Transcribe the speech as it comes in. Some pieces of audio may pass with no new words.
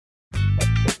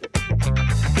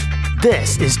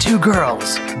This is Two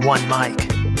Girls, One Mic,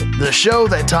 the show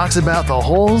that talks about the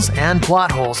holes and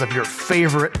plot holes of your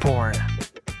favorite porn.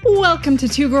 Welcome to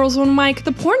Two Girls, One Mic,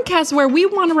 the porncast where we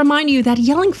want to remind you that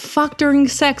yelling fuck during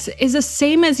sex is the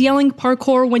same as yelling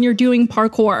parkour when you're doing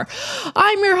parkour.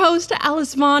 I'm your host,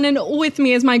 Alice Vaughn, and with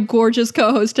me is my gorgeous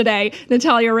co-host today,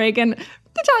 Natalia Reagan.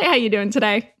 Natalia, how you doing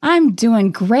today? I'm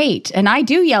doing great. And I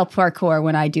do yell parkour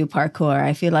when I do parkour.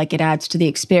 I feel like it adds to the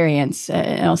experience.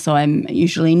 Also, I'm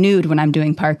usually nude when I'm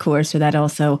doing parkour, so that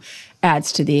also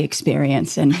adds to the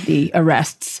experience and the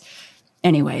arrests.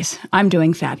 Anyways, I'm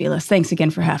doing fabulous. Thanks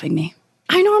again for having me.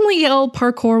 I normally yell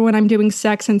parkour when I'm doing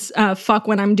sex and fuck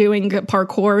when I'm doing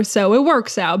parkour, so it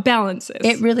works out, balances.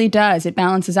 It really does. It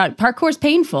balances out. Parkour's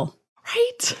painful.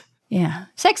 Right? Yeah.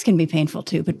 Sex can be painful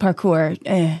too, but parkour,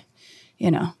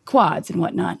 quads and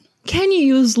whatnot. Can you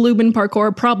use lube in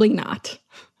parkour? Probably not.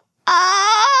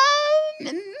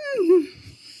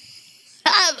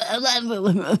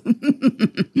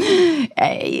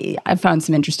 I found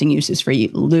some interesting uses for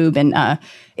lube, and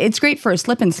it's great for a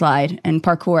slip and slide, and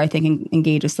parkour, I think,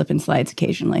 engages slip and slides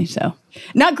occasionally. So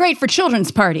not great for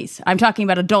children's parties. I'm talking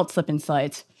about adult slip and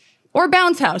slides or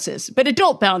bounce houses, but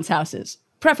adult bounce houses,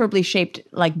 preferably shaped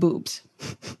like boobs.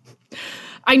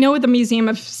 I know the Museum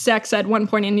of Sex at one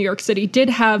point in New York City did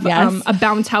have a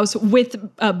bounce house with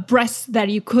breasts that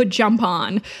you could jump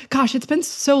on. Gosh, it's been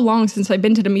so long since I've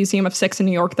been to the Museum of Sex in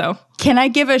New York, though. Can I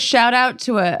give a shout out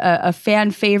to a fan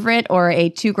favorite or a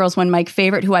Two Girls, One Mic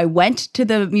favorite who I went to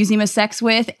the Museum of Sex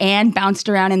with and bounced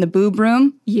around in the boob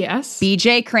room? Yes.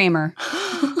 BJ Kramer.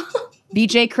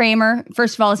 BJ Kramer.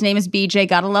 First of all, his name is BJ.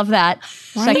 Gotta love that.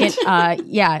 Right?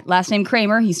 Second, last name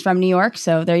Kramer. He's from New York,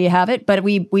 so there you have it. But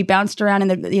we bounced around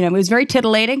in it was very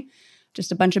titillating.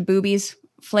 Just a bunch of boobies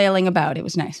flailing about. It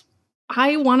was nice.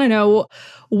 I want to know,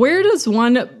 where does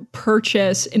one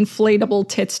purchase inflatable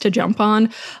tits to jump on?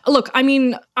 Look, I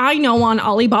mean, I know on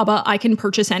Alibaba I can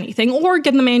purchase anything or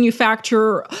get the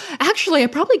manufacturer. Actually, I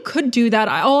probably could do that.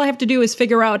 All I have to do is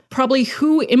figure out probably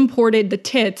who imported the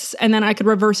tits, and then I could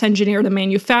reverse engineer the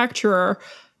manufacturer.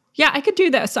 Yeah, I could do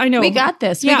this. I know. We got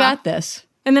this. Yeah. We got this.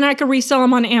 And then I could resell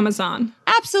them on Amazon.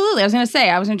 Absolutely. I was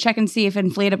going to check and see if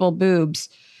inflatable boobs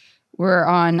were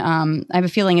on, I have a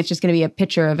feeling it's just going to be a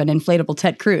picture of an inflatable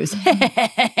Ted Cruz.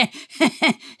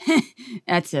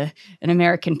 That's an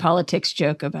American politics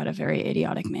joke about a very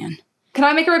idiotic man. Can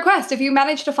I make a request? If you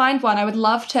manage to find one, I would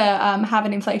love to have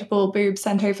an inflatable boob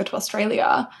sent over to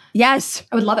Australia. Yes.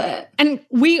 I would love it. And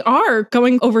we are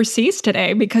going overseas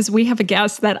today because we have a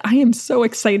guest that I am so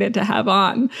excited to have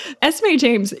on. Esme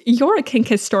James, you're a kink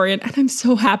historian, and I'm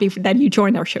so happy that you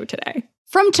joined our show today.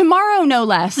 From tomorrow, no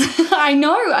less. I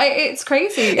know. It's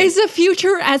crazy. Is the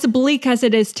future as bleak as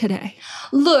it is today?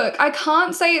 Look, I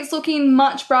can't say it's looking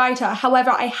much brighter.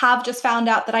 However, I have just found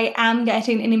out that I am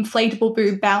getting an inflatable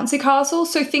boob bouncy castle,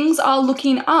 so things are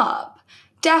looking up.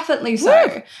 Definitely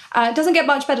so. It doesn't get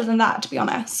much better than that, to be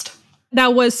honest.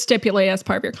 That was stipulated as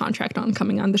part of your contract on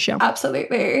coming on the show.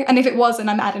 Absolutely. And if it wasn't,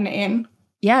 I'm adding it in.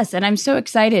 Yes, and I'm so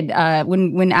excited.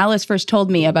 When Alice first told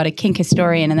me about a kink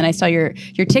historian, and then I saw your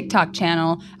TikTok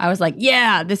channel, I was like,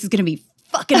 yeah, this is going to be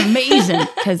fucking amazing.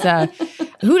 Because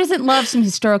who doesn't love some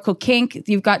historical kink?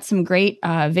 You've got some great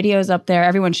videos up there.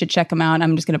 Everyone should check them out.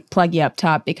 I'm just going to plug you up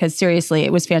top because seriously,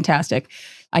 it was fantastic.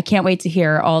 I can't wait to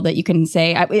hear all that you can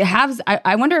say.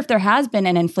 I wonder if there has been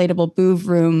an inflatable boob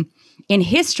room in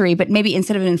history, but maybe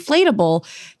instead of an inflatable,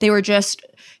 they were just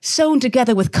sewn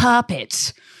together with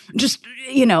carpets. Just,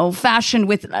 fashioned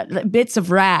with bits of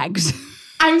rags.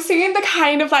 I'm seeing the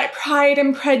kind of like Pride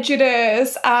and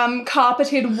Prejudice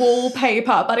carpeted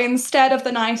wallpaper, but instead of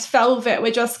the nice velvet,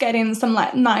 we're just getting some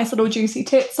like nice little juicy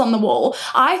tits on the wall.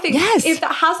 I think if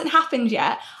that hasn't happened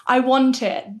yet, I want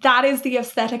it. That is the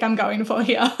aesthetic I'm going for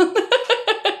here.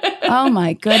 Oh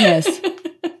my goodness.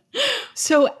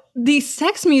 So the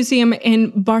Sex Museum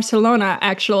in Barcelona,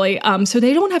 actually, so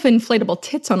they don't have inflatable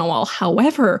tits on a wall.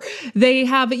 However, they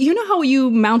have, you know how you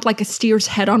mount like a steer's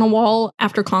head on a wall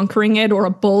after conquering it, or a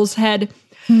bull's head?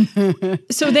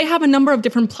 So they have a number of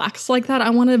different plaques like that. I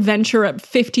want to venture at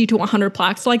 50 to 100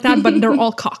 plaques like that, but they're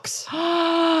all cocks.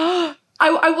 I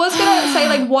was going to say,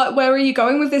 like, where are you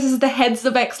going with this? Is the heads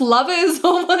of ex-lovers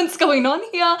or what's going on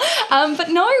here? But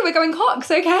no, we're going cocks,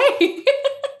 okay.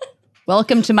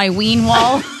 Welcome to my ween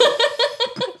wall.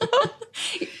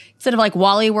 Instead of like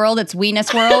Wally World, it's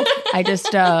Weenus World.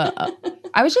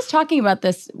 I was just talking about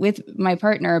this with my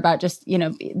partner about just,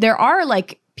 there are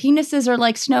like penises are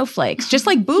like snowflakes, just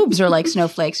like boobs are like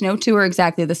snowflakes. No two are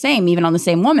exactly the same, even on the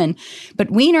same woman. But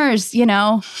wieners,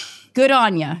 good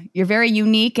on you. You're very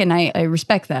unique, and I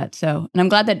respect that. So, and I'm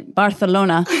glad that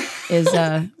Barcelona is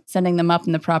sending them up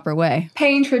in the proper way.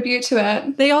 Paying tribute to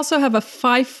it. They also have a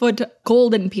 5-foot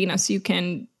golden penis you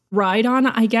can ride on,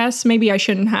 I guess. Maybe I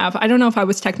shouldn't have. I don't know if I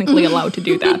was technically allowed to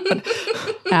do that.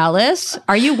 But Alice,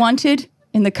 are you wanted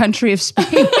in the country of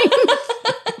Spain?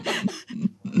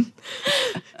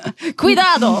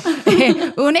 Cuidado,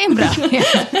 un hembra.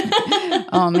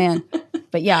 Oh, man.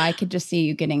 But yeah, I could just see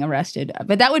you getting arrested.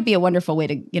 But that would be a wonderful way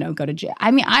to, go to jail.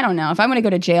 I mean, I don't know. If I'm going to go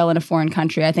to jail in a foreign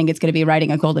country, I think it's going to be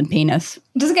riding a golden penis.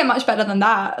 It doesn't get much better than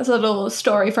that. It's a little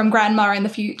story from Grandma in the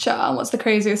future. What's the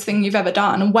craziest thing you've ever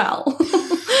done? Well.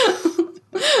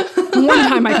 One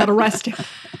time I got arrested.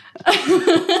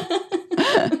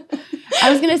 I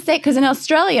was going to say, because in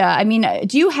Australia, I mean,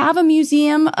 do you have a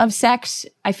museum of sex?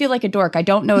 I feel like a dork. I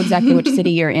don't know exactly which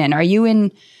city you're in. Are you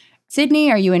in Sydney?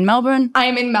 Are you in Melbourne?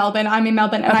 I'm in Melbourne. And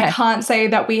Okay. I can't say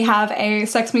that we have a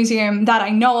sex museum that I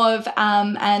know of.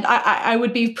 And I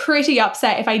would be pretty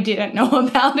upset if I didn't know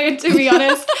about it, to be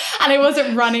honest. And I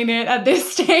wasn't running it at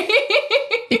this stage.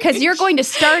 Because you're going to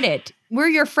start it. We're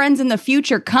your friends in the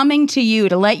future coming to you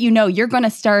to let you know you're going to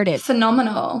start it.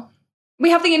 Phenomenal. We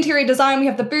have the interior design, we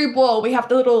have the boob wall, we have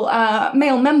the little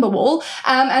male member wall,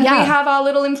 and we have our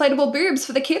little inflatable boobs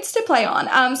for the kids to play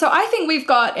on. So I think we've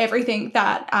got everything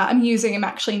that a museum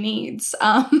actually needs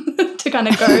to kind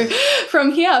of go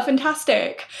from here.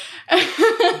 Fantastic.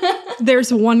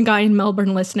 There's one guy in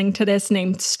Melbourne listening to this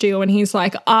named Stu, and he's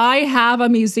like, I have a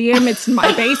museum. It's in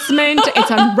my basement. It's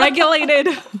unregulated.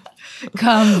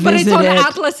 Come But it's visit on it.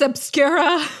 Atlas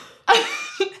Obscura.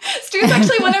 Stu's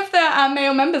actually one of the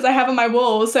male members I have on my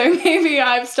wall, so maybe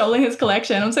I've stolen his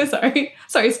collection. I'm so sorry.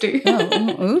 Sorry, Stu.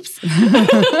 Oh, oops.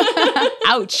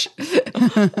 Ouch.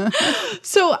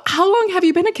 So how long have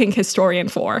you been a kink historian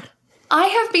for? I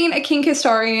have been a kink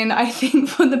historian, I think,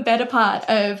 for the better part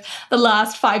of the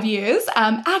last 5 years.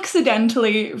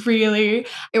 Accidentally, really.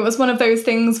 It was one of those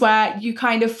things where you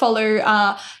kind of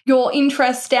follow your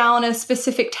interests down a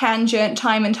specific tangent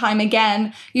time and time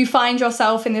again. You find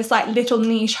yourself in this like little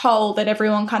niche hole that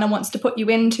everyone kind of wants to put you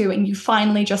into, and you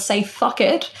finally just say, fuck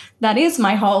it, that is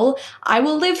my hole. I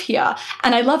will live here.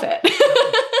 And I love it.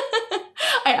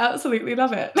 I absolutely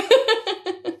love it.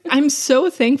 I'm so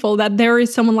thankful that there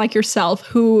is someone like yourself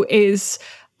who is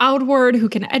outward, who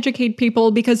can educate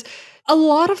people, because a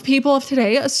lot of people of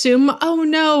today assume, oh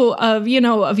no, of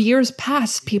years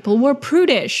past, people were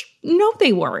prudish. No,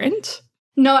 they weren't.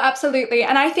 No, absolutely.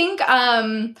 And I think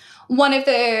one of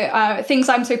the things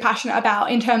I'm so passionate about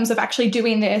in terms of actually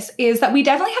doing this is that we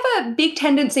definitely have a big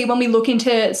tendency when we look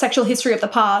into sexual history of the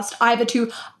past, either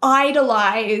to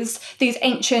idolize these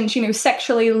ancient,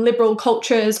 sexually liberal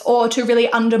cultures, or to really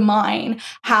undermine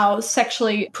how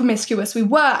sexually promiscuous we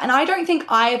were. And I don't think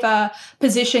either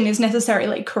position is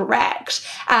necessarily correct.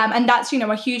 And that's,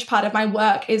 a huge part of my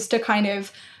work is to kind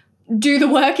of do the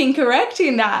work in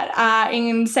correcting that,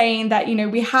 in saying that,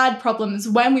 we had problems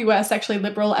when we were sexually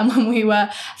liberal and when we were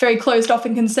very closed off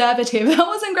and conservative. That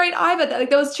wasn't great either.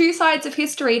 There was two sides of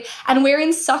history, and we're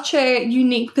in such a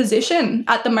unique position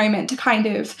at the moment to kind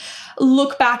of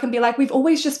look back and be like, we've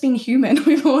always just been human.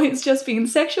 We've always just been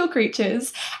sexual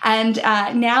creatures. And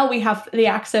now we have the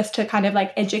access to kind of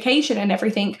like education and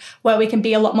everything where we can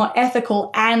be a lot more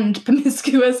ethical and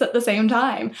promiscuous at the same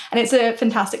time. And it's a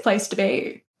fantastic place to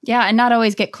be. Yeah, and not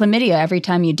always get chlamydia every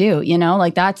time you do,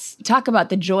 that's, talk about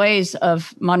the joys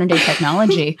of modern day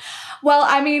technology. Well,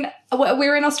 I mean,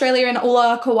 we're in Australia and all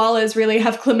our koalas really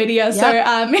have chlamydia. Yep. So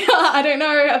I don't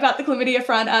know about the chlamydia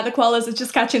front. The koalas are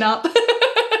just catching up.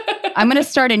 I'm going to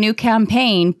start a new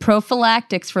campaign,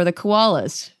 prophylactics for the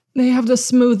koalas. They have the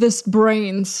smoothest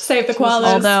brains. Save the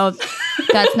koalas. Although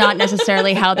that's not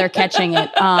necessarily how they're catching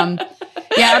it.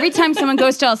 Yeah, every time someone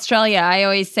goes to Australia, I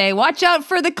always say, watch out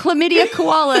for the chlamydia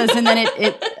koalas. And then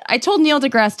I told Neil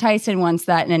deGrasse Tyson once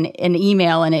that in an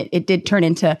email, and it did turn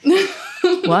into,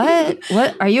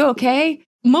 what? Are you okay?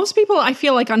 Most people, I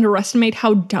feel like, underestimate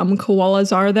how dumb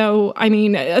koalas are, though. I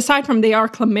mean, aside from they are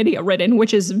chlamydia-ridden,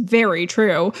 which is very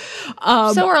true.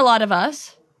 So are a lot of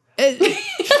us.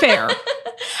 Fair.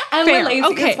 And Fair. we're lazy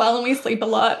Okay. as well, and we sleep a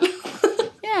lot.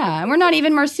 Yeah, and we're not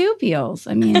even marsupials.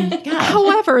 I mean, God.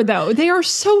 However, though, they are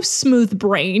so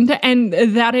smooth-brained, and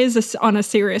that is on a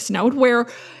serious note, where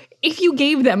if you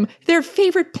gave them their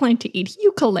favorite plant to eat,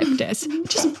 eucalyptus,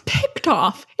 just picked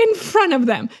off in front of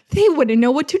them, they wouldn't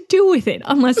know what to do with it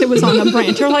unless it was on a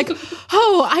branch. Or like,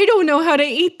 oh, I don't know how to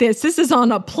eat this. This is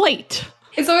on a plate.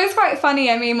 It's always quite funny.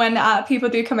 I mean, when people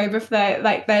do come over for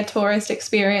their tourist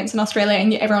experience in Australia,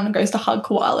 and everyone goes to hug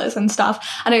koalas and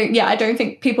stuff. I don't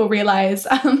think people realize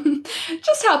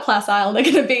just how placile they're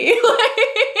going to be.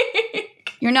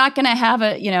 You're not going to have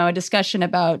a discussion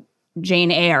about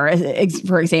Jane Eyre,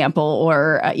 for example,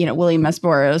 or, William S.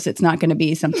 Burroughs. It's not going to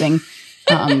be something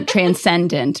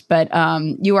transcendent, but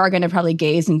you are going to probably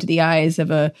gaze into the eyes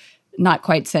of a not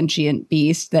quite sentient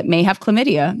beast that may have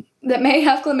chlamydia.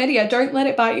 Don't let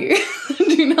it bite you.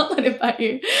 Do not let it bite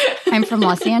you. I'm from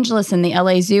Los Angeles, and the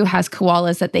LA Zoo has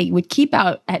koalas that they would keep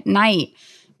out at night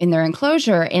in their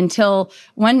enclosure until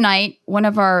one night, one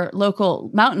of our local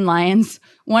mountain lions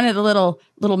wanted a little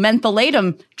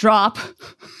mentholatum drop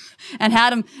and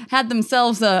had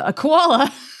themselves a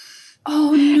koala.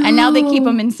 Oh, no. And now they keep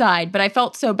them inside. But I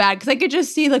felt so bad because I could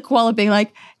just see the koala being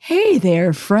like, hey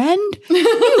there, friend.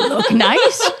 You look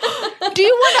nice. Do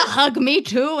you want to hug me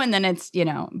too? And then it's,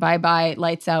 bye-bye,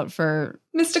 lights out for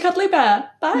Mr. Cuddly Bear.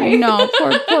 Bye. I know,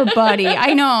 poor buddy.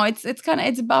 I know, it's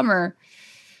a bummer.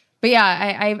 But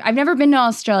yeah, I've never been to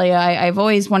Australia. I've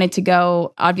always wanted to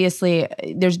go. Obviously,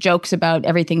 there's jokes about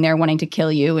everything there wanting to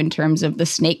kill you in terms of the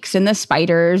snakes and the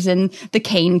spiders and the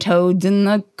cane toads and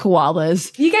the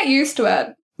koalas. You get used to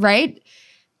it. Right?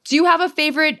 Do you have a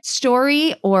favorite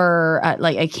story or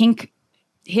like a kink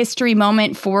history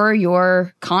moment for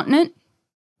your continent?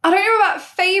 I don't know about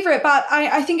favorite, but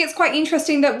I think it's quite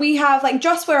interesting that we have, like,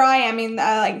 just where I am in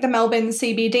the Melbourne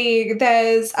CBD,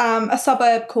 there's a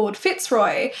suburb called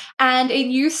Fitzroy, and it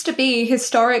used to be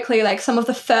historically like some of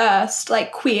the first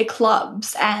like queer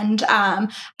clubs and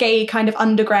gay kind of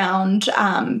underground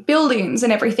buildings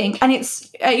and everything. And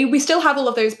it's we still have all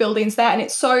of those buildings there, and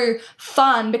it's so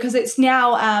fun because it's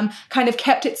now kind of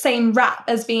kept its same rap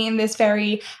as being this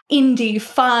very indie,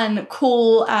 fun,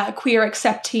 cool, queer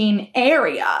accepting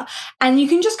area. And you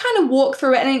can just kind of walk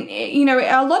through it. And,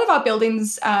 a lot of our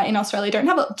buildings in Australia don't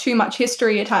have too much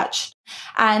history attached.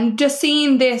 And just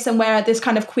seeing this and where this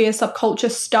kind of queer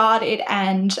subculture started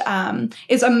and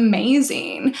is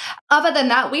amazing. Other than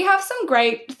that, we have some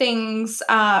great things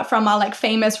from our like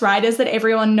famous writers that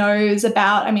everyone knows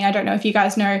about. I mean, I don't know if you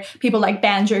guys know people like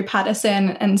Banjo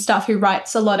Patterson and stuff who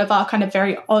writes a lot of our kind of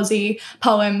very Aussie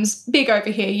poems. Big over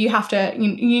here. You have to,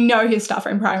 you know his stuff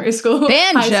from primary school,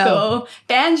 high school.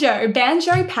 Banjo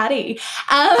Patty.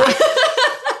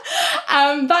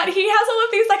 But he has all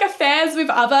of these like affairs with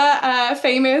other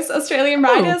famous Australian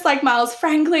writers like Miles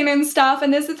Franklin and stuff.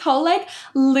 And there's this whole like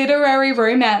literary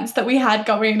romance that we had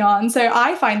going on. So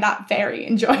I find that very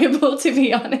enjoyable, to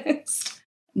be honest.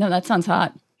 No, that sounds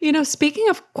hot. Speaking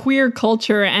of queer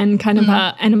culture and kind of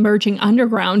an emerging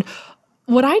underground,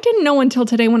 what I didn't know until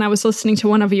today when I was listening to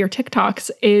one of your TikToks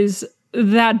is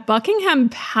that Buckingham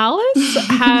Palace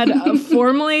had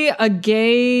formerly a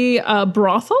gay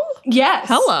brothel? Yes.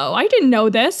 Hello, I didn't know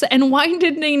this. And why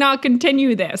did they not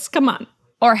continue this? Come on.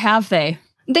 Or have they?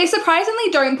 They surprisingly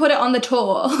don't put it on the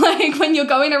tour. Like when you're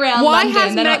going around Why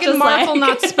London, has Meghan Markle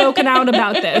not spoken out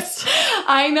about this?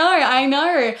 I know.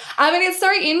 I mean, it's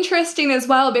so interesting as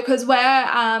well because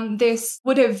where this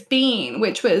would have been,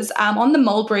 which was on the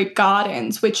Mulberry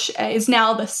Gardens, which is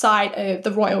now the site of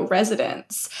the royal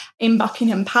residence in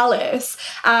Buckingham Palace,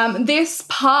 this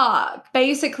park,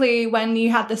 basically when you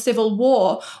had the Civil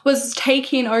War, was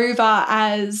taken over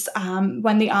as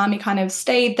when the army kind of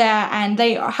stayed there and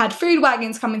they had food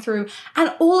wagons coming through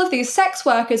and all of these sex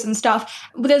workers and stuff.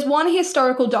 There's one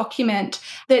historical document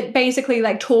that basically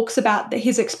like talks about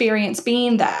his experience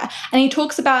being there, and he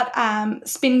talks about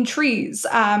Spin Trees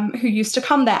who used to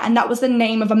come there, and that was the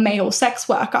name of a male sex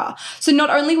worker. So not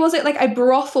only was it like a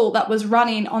brothel that was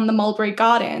running on the Mulberry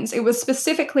Gardens, it was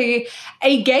specifically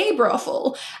a gay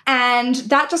brothel, and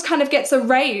that just kind of gets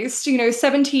erased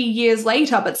 70 years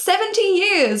later, but 70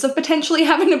 years of potentially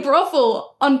having a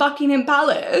brothel on Buckingham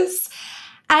Palace.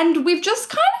 And we've just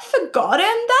kind of forgotten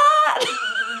that.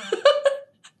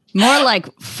 More like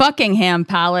Fuckingham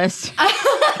Palace.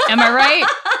 Am I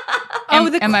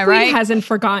right? The Queen hasn't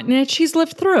forgotten it. She's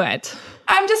lived through it.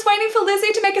 I'm just waiting for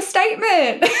Lizzie to make a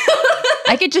statement.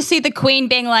 I could just see the Queen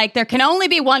being like, there can only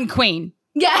be one queen.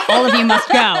 Yeah. All of you must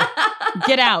go.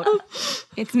 Get out.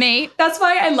 It's me. That's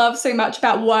why I love so much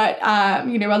about what, a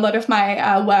lot of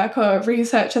my work or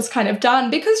research has kind of done,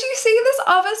 because you see this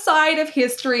other side of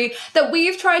history that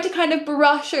we've tried to kind of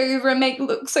brush over and make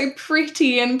look so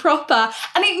pretty and proper,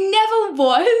 and it never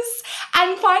was.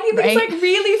 And finding these like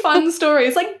really fun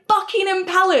stories like Buckingham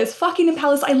Palace,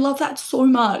 I love that so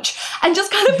much. And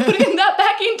just kind of putting that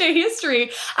back into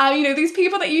history. These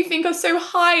people that you think are so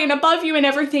high and above you and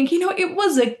everything, it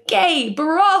was a gay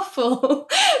brothel.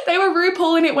 They were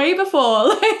RuPauling it way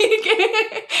before.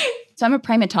 So I'm a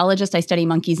primatologist. I study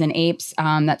monkeys and apes.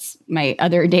 That's my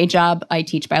other day job. I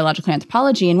teach biological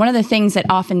anthropology. And one of the things that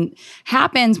often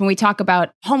happens when we talk about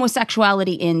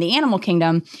homosexuality in the animal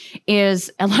kingdom is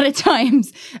a lot of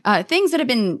times things that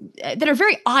are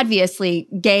very obviously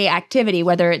gay activity,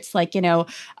 whether it's like,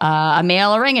 a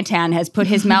male orangutan has put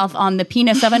his mouth on the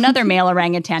penis of another male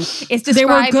orangutan. It's described They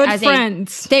were good as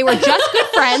friends. They were just good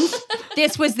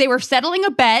friends. They were settling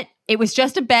a bet. It was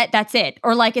just a bet, that's it.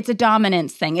 Or like it's a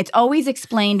dominance thing. It's always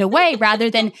explained away rather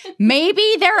than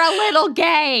maybe they're a little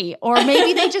gay or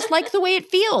maybe they just like the way it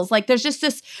feels. Like there's just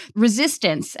this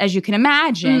resistance, as you can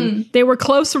imagine. They were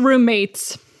close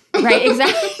roommates. Right,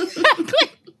 exactly.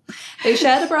 They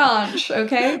shared a branch,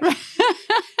 okay?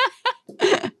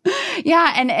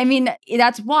 Yeah, and I mean,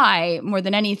 that's why, more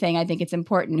than anything, I think it's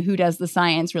important who does the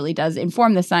science really does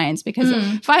inform the science, because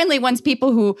finally, once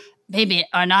people who maybe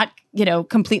are not,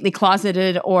 completely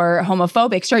closeted or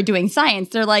homophobic start doing science,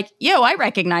 they're like, yo, I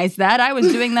recognize that. I was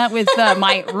doing that with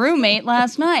my roommate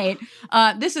last night.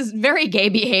 This is very gay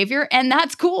behavior, and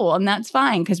that's cool, and that's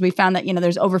fine, because we found that,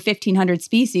 there's over 1,500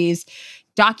 species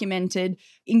documented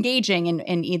engaging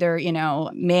in either,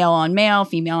 male on male,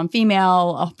 female on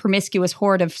female, a promiscuous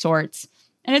horde of sorts.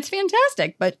 And it's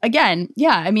fantastic. But again,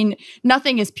 yeah, I mean,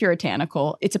 nothing is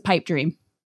puritanical. It's a pipe dream.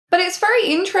 But it's very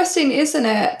interesting, isn't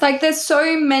it? Like there's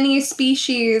so many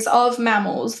species of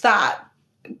mammals that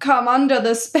come under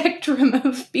the spectrum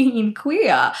of being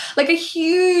queer. Like a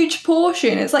huge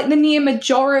portion. It's like the near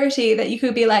majority that you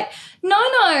could be like,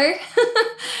 no.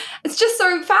 It's just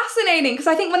so fascinating because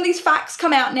I think when these facts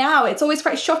come out now, it's always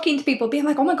quite shocking to people being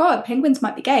like, oh my God, penguins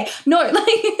might be gay. No,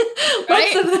 like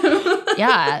lots of them.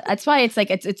 Yeah, that's why it's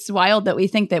like, it's wild that we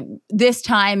think that this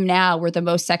time now we're the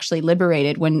most sexually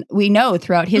liberated when we know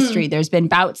throughout history there's been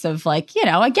bouts of like,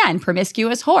 again,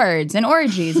 promiscuous hordes and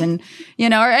orgies and,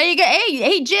 or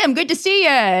hey, Jim, good to see you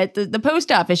at the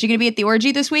post office. You're going to be at the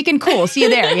orgy this weekend? Cool. See you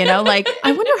there, like.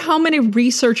 I wonder how many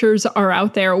researchers are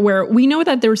out there where we know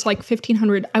that there's like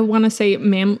 1,500, I want to say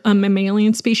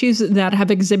mammalian species that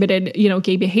have exhibited,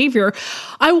 gay behavior.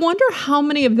 I wonder how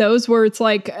many of those where it's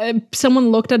like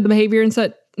someone looked at the behavior and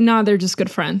said, nah, they're just good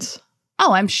friends.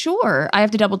 Oh, I'm sure. I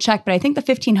have to double check, but I think the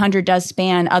 1,500 does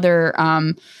span other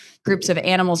groups of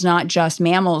animals, not just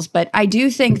mammals. But I do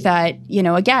think that,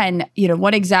 again,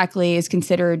 what exactly is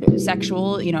considered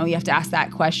sexual? You have to ask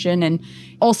that question. And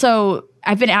also,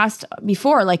 I've been asked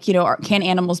before, like, can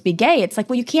animals be gay? It's like,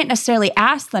 well, you can't necessarily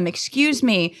ask them. Excuse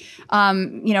me,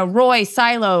 Roy,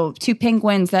 Silo, 2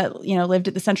 penguins that, lived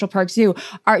at the Central Park Zoo.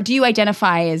 Do you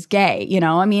identify as gay?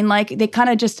 I mean, like, they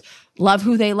kind of just love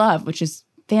who they love, which is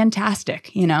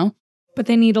fantastic, But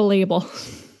they need a label.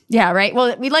 Yeah, right.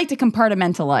 Well, we like to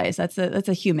compartmentalize. That's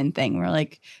a human thing. We're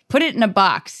like, put it in a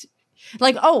box.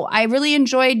 Like, oh, I really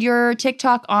enjoyed your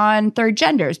TikTok on third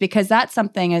genders because that's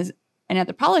something as an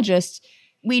anthropologist,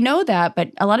 we know that,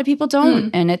 but a lot of people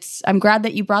don't. And I'm glad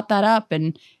that you brought that up.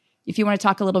 And if you want to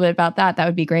talk a little bit about that, that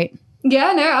would be great.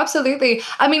 Yeah, no, absolutely.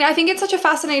 I mean, I think it's such a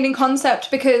fascinating concept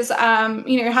because,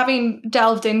 having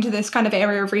delved into this kind of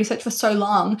area of research for so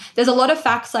long, there's a lot of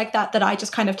facts like that I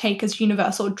just kind of take as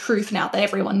universal truth now that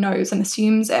everyone knows and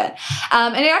assumes it.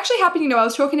 And it actually happened, I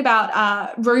was talking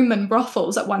about Roman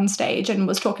brothels at one stage and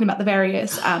was talking about the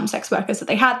various sex workers that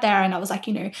they had there. And I was like,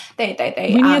 they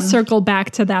we need to circle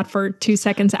back to that for 2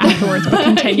 seconds afterwards, but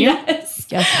continue.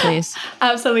 Yes, please.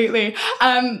 Absolutely.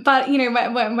 But,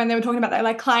 when they were talking about their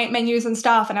like client menus and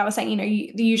stuff, and I was saying,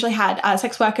 they usually had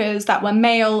sex workers that were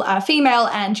male, female,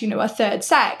 and, a third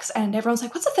sex. And everyone's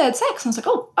like, what's a third sex? And I was like,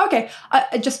 oh, okay.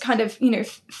 I just kind of,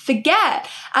 forget.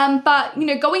 But,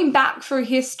 going back through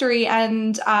history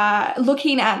and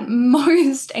looking at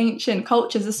most ancient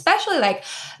cultures, especially like,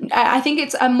 I think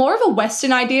it's more of a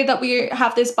Western idea that we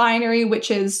have this binary,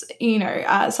 which is,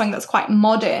 something that's quite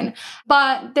modern.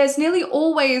 But there's nearly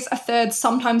always a third,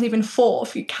 sometimes even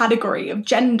fourth category of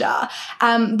gender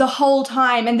the whole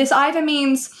time. And this either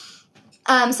means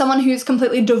someone who's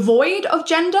completely devoid of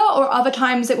gender, or other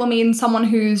times it will mean someone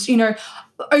who's,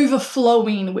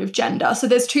 overflowing with gender. So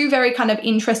there's 2 very kind of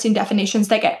interesting definitions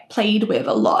that get played with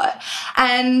a lot.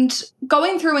 And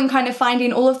going through and kind of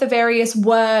finding all of the various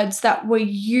words that were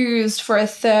used for a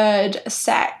third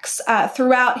sex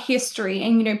throughout history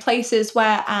and, places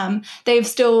where they've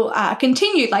still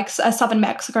continued, like southern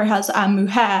Mexico has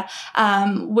mujer,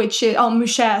 which is,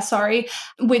 mujer, sorry,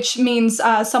 which means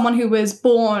someone who was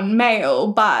born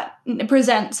male, but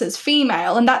presents as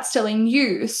female, and that's still in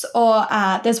use. Or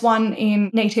there's one in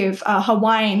native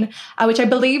Hawaiian, which I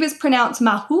believe is pronounced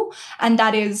mahu, and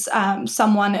that is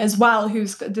someone as well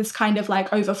who's this kind of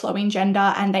like overflowing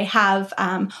gender, and they have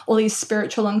all these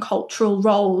spiritual and cultural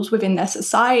roles within their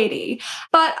society.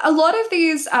 But a lot of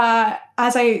these,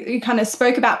 as I kind of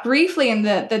spoke about briefly in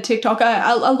the TikTok,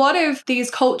 a lot of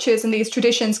these cultures and these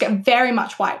traditions get very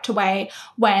much wiped away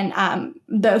when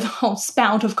the whole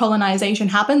spout of colonization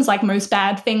happens. Like most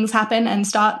bad things happen and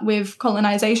start with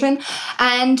colonization,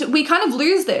 and we kind of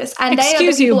lose this. And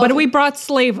excuse you, but we brought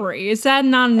slavery. Is that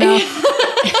not enough?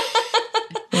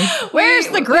 Where's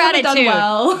the gratitude? Done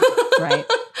well. Right.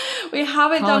 We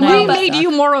haven't done We well. made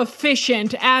you more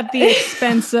efficient at the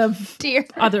expense of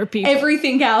other people.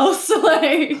 Everything else,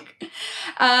 like,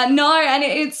 no, and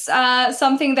it's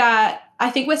something that I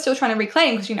think we're still trying to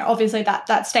reclaim, because, obviously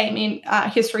that statement,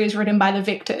 history is written by the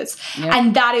victors. Yep.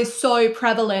 And that is so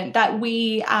prevalent that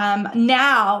we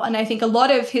now, and I think a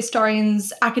lot of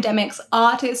historians, academics,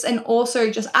 artists, and also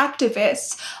just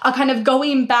activists are kind of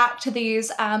going back to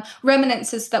these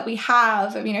reminiscences that we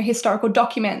have of, historical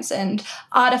documents and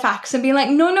artifacts and being like,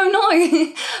 no.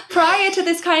 Prior to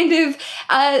this kind of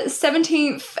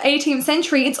 17th, 18th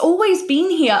century, it's always been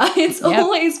here. It's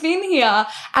always been here.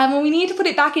 And we need to put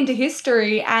it back into history.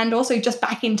 And also just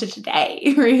back into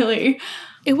today, really.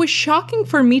 It was shocking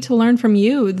for me to learn from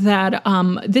you that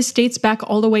this dates back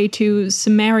all the way to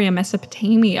Samaria,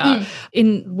 Mesopotamia.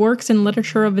 In works and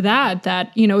literature of that,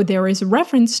 there is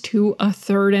reference to a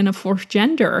third and a fourth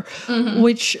gender,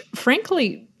 which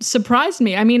frankly surprised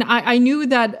me. I mean, I knew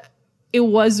that it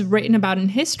was written about in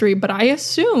history, but I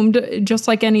assumed, just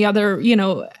like any other,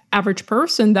 average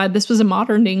person, that this was a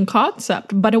modern day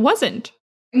concept, but it wasn't.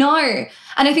 No.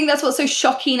 And I think that's what's so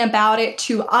shocking about it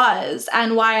to us,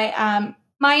 and why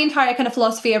my entire kind of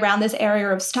philosophy around this area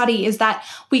of study is that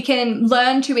we can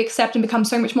learn to accept and become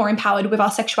so much more empowered with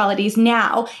our sexualities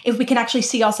now if we can actually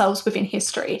see ourselves within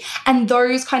history. And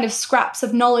those kind of scraps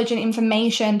of knowledge and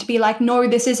information to be like, no,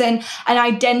 this isn't an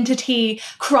identity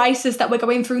crisis that we're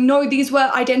going through. No, these were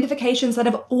identifications that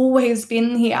have always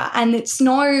been here. And it's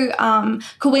no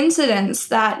coincidence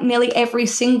that nearly every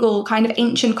single kind of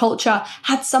ancient culture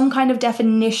had some kind of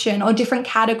definition or different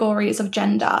categories of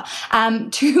gender.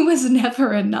 Two was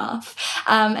never enough.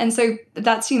 And so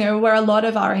that's, where a lot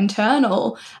of our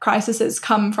internal crises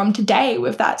come from today,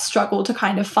 with that struggle to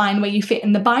kind of find where you fit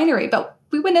in the binary. But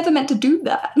we were never meant to do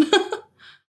that.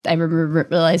 I remember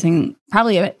realizing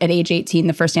probably at age 18,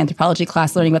 the first anthropology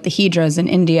class, learning about the Hydras in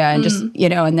India and just,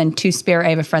 and then Two-Spirit.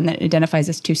 I have a friend that identifies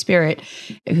as Two-Spirit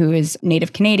who is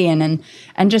Native Canadian,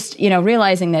 and just,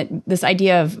 realizing that this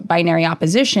idea of binary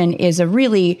opposition is a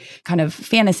really kind of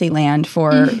fantasy land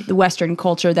for the Western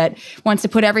culture that wants to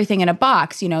put everything in a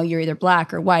box. You're either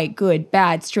black or white, good,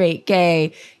 bad, straight,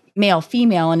 gay, male,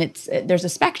 female, and there's a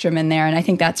spectrum in there. And I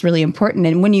think that's really important.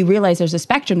 And when you realize there's a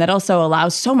spectrum, that also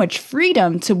allows so much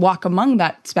freedom to walk among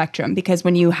that spectrum, because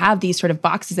when you have these sort of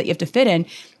boxes that you have to fit in,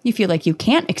 you feel like you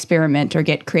can't experiment or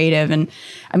get creative. And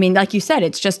I mean, like you said,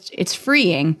 it's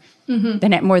freeing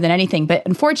more than anything. But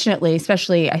unfortunately,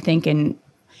 especially I think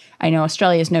I know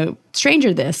Australia is no stranger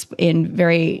to this, in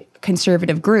very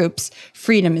conservative groups,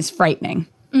 freedom is frightening,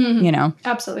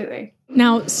 Absolutely.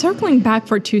 Now, circling back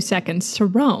for 2 seconds to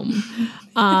Rome.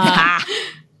 I'm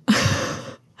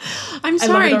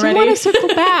sorry, I do want to circle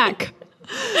back.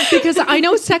 Because I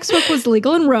know sex work was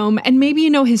legal in Rome, and maybe you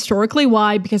know historically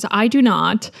why, because I do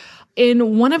not.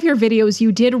 In one of your videos,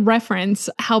 you did reference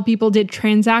how people did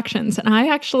transactions. And I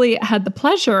actually had the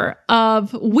pleasure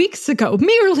of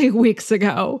merely weeks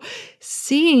ago,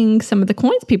 seeing some of the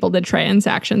coins people did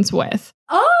transactions with.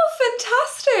 Oh,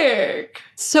 fantastic.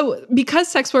 So because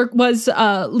sex work was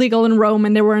legal in Rome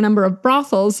and there were a number of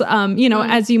brothels,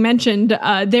 as you mentioned,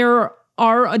 there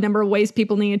are a number of ways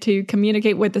people needed to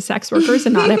communicate with the sex workers,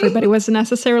 and not everybody was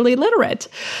necessarily literate.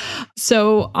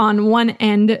 So on one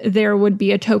end, there would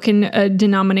be a token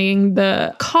denominating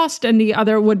the cost, and the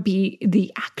other would be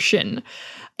the action.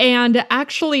 And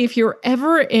actually, if you're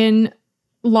ever in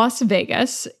Las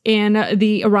Vegas, in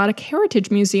the Erotic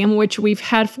Heritage Museum, which we've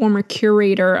had former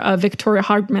curator Victoria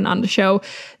Hardman on the show,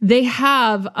 they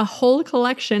have a whole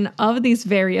collection of these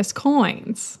various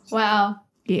coins. Wow.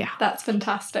 Yeah. That's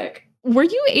fantastic. Were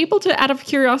you able to, out of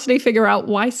curiosity, figure out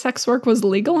why sex work was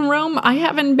legal in Rome? I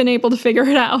haven't been able to figure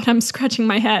it out. I'm scratching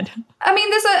my head. I mean,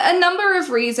 there's a number of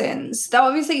reasons. Though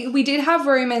obviously, we did have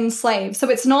Roman slaves, so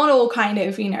it's not all kind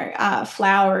of,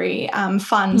 flowery,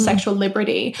 fun sexual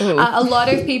liberty. A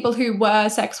lot of people who were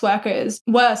sex workers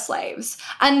were slaves.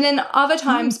 And then other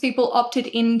times, people opted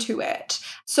into it.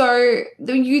 So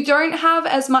you don't have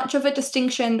as much of a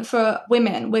distinction for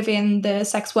women within the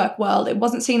sex work world. It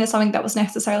wasn't seen as something that was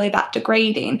necessarily that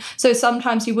degrading. So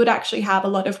sometimes you would actually have a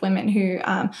lot of women who,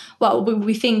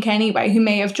 we think anyway, who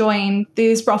may have joined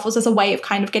these brothels as a way of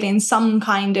kind of getting some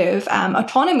kind of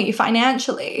autonomy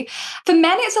financially. For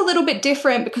men, it's a little bit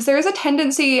different because there is a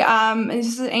tendency, and this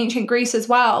is in ancient Greece as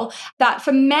well, that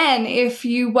for men, if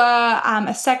you were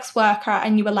a sex worker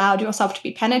and you allowed yourself to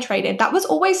be penetrated, that was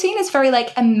always seen as very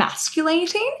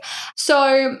emasculating.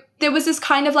 So there was this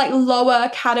kind of lower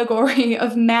category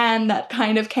of man that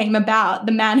kind of came about,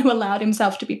 the man who allowed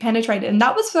himself to be penetrated. And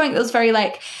that was something that was very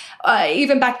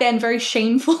even back then, very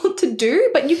shameful to do,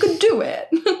 but you could do it.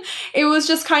 It was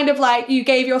just kind of you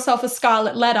gave yourself a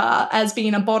scarlet letter as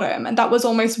being a bottom, and that was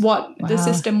almost what the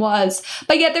system was.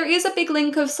 But yet there is a big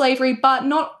link of slavery, but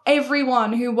not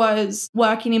everyone who was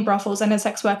working in brothels and as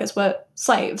sex workers were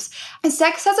slaves. And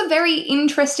sex has a very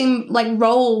interesting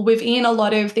role within a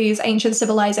lot of these ancient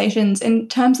civilizations in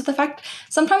terms of the fact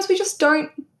sometimes we just don't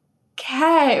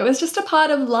care. It was just a part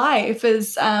of life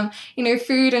as,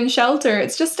 food and shelter.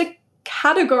 It's just a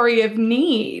category of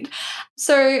need.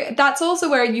 So that's also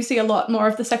where you see a lot more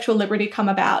of the sexual liberty come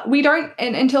about. We don't,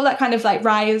 until that kind of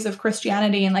rise of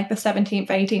Christianity in the 17th,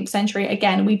 18th century,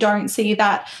 again, we don't see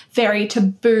that very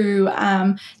taboo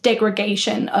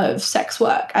degradation of sex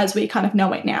work as we kind of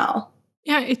know it now.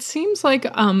 Yeah, it seems like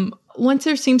once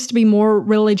there seems to be more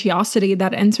religiosity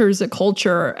that enters a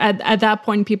culture, at that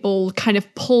point, people kind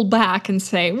of pull back and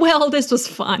say, well, this was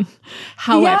fun.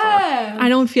 However, I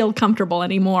don't feel comfortable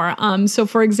anymore. So,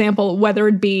 for example, whether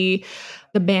it be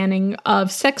the banning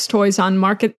of sex toys on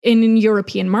market in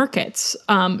European markets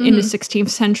in the 16th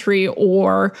century,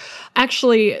 or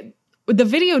actually the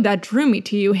video that drew me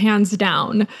to you, hands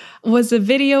down, was a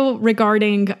video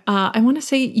regarding, I want to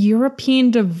say,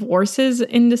 European divorces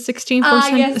in the 16th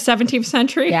or 17th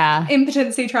century. Yeah.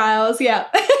 Impotency trials, yeah.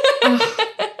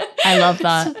 I love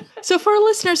that. So for our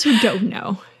listeners who don't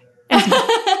know,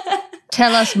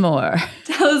 tell us more.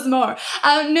 Tell us more.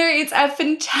 No, it's a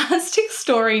fantastic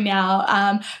story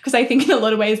now because I think in a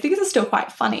lot of ways these are still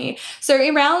quite funny. So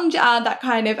around that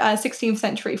kind of 16th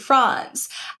century France,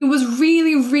 it was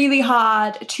really, really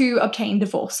hard to obtain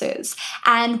divorces.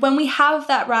 And when we have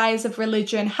that rise of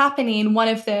religion happening, one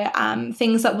of the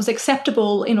things that was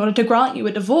acceptable in order to grant you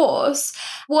a divorce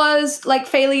was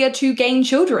failure to gain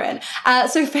children.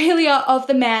 So failure of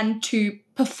the man to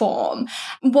perform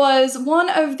was one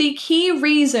of the key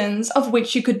reasons of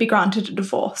which you could be granted a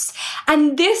divorce.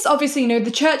 And this, obviously, the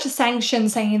church is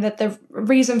sanctioned, saying that the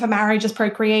reason for marriage is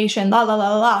procreation, la, la,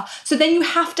 la, la. So then you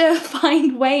have to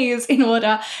find ways in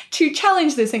order to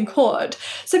challenge this in court.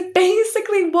 So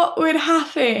basically what would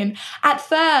happen at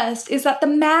first is that the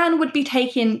man would be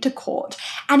taken to court,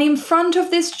 and in front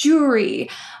of this jury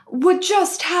would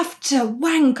just have to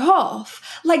wank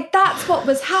off. That's what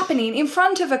was happening in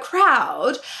front of a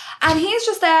crowd. And he's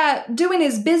just there doing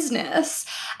his business,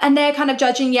 and they're kind of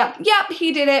judging, yep,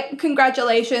 he did it.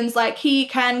 Congratulations. He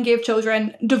can give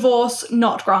children, divorce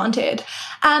not granted.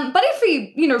 But if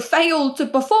he, failed to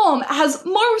perform, as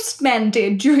most men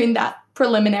did during that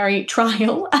preliminary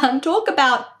trial, talk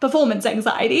about performance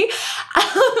anxiety,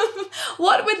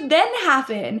 what would then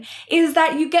happen is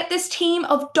that you get this team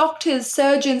of doctors,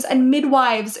 surgeons, and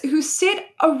midwives who sit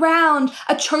around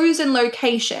a chosen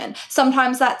location.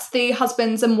 Sometimes that's the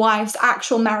husband's and wife's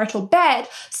actual marital bed.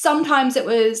 Sometimes it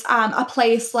was a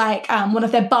place like one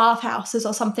of their bathhouses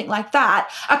or something like that,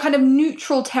 a kind of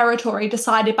neutral territory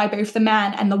decided by both the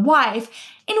man and the wife,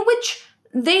 in which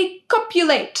they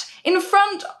copulate in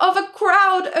front of a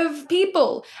crowd of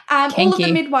people, all of the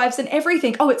midwives and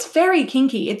everything. Oh, it's very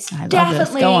kinky. It's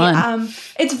definitely,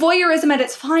 it's voyeurism at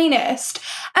its finest.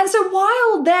 And so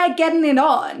while they're getting it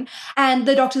on, and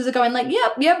the doctors are going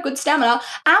yep, good stamina,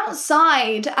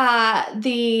 outside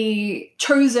the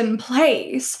chosen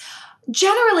place,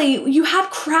 generally, you had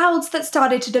crowds that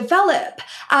started to develop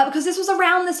because this was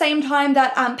around the same time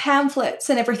that pamphlets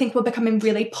and everything were becoming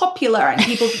really popular, and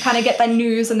people could kind of get their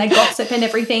news and their gossip and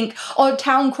everything. Or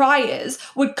town criers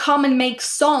would come and make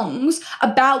songs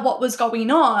about what was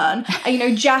going on.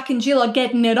 Jack and Jill are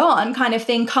getting it on kind of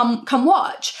thing. Come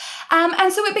watch.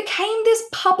 And so it became this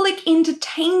public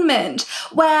entertainment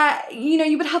where,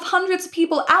 you would have hundreds of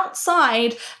people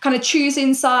outside kind of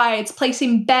choosing sides,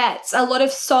 placing bets, a lot of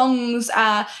songs,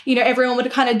 everyone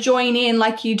would kind of join in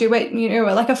like you do it,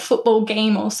 like a football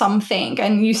game or something,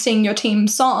 and you sing your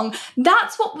team's song.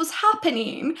 That's what was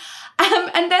happening.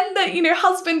 And then the,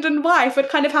 husband and wife would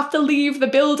kind of have to leave the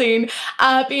building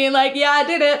being like, yeah, I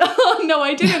did it. Oh, no,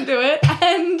 I didn't do it.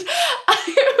 And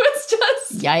it was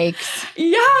just... Yikes.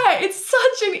 Yeah, it's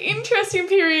such an interesting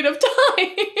period of time.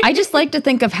 I just like to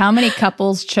think of how many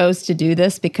couples chose to do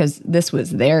this because this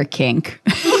was their kink.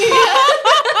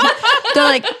 They're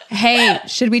like, hey,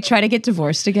 should we try to get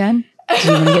divorced again? Do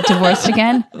you want to get divorced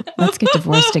again? Let's get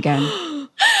divorced again.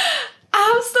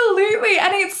 Absolutely.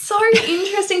 And it's so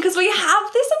interesting because we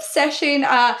have this obsession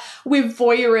with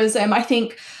voyeurism, I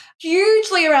think,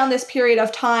 hugely around this period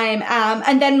of time.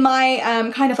 And then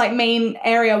my kind of like main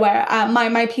area where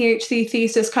my PhD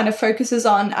thesis kind of focuses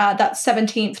on that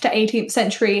 17th to 18th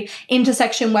century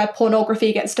intersection where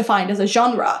pornography gets defined as a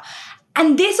genre.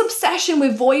 And this obsession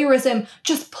with voyeurism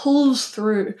just pulls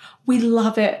through. We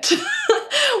love it.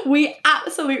 We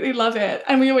absolutely love it.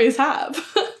 And we always have.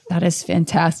 That is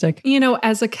fantastic.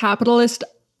 As a capitalist,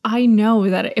 I know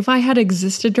that if I had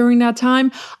existed during that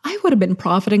time, I would have been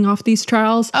profiting off these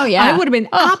trials. Oh, yeah. I would have been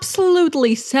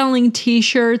absolutely selling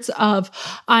T-shirts of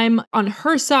I'm on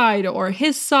her side or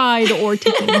his side or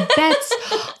taking bets.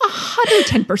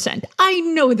 110%. I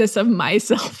know this of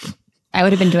myself. I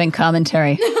would have been doing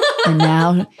commentary. And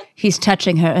now he's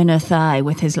touching her inner thigh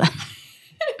with his...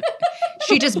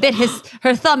 She just bit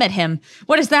her thumb at him.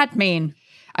 What does that mean?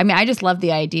 I mean, I just love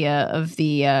the idea of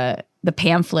the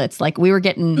pamphlets. Like we were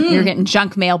getting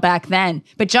junk mail back then,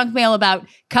 but junk mail about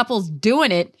couples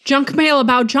doing it. Junk mail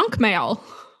about junk mail.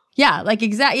 Yeah, like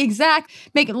exact,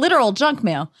 make it literal junk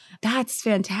mail. That's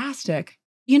fantastic.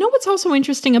 You know what's also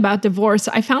interesting about divorce?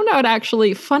 I found out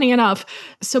actually, funny enough,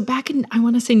 so back in, I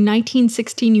want to say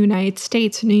 1916 United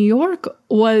States, New York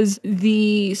was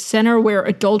the center where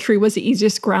adultery was the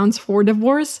easiest grounds for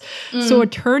divorce. So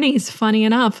attorneys, funny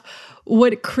enough,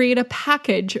 would create a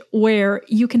package where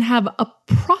you can have a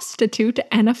prostitute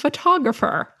and a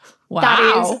photographer. Wow.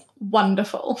 That is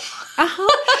wonderful.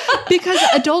 Because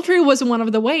adultery was one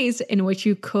of the ways in which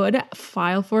you could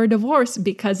file for a divorce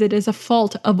because it is a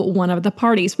fault of one of the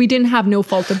parties. We didn't have no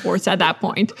fault divorce at that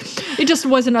point. It just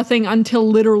wasn't a thing until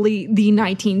literally the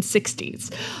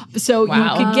 1960s. So you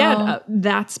could get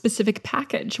that specific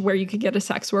package where you could get a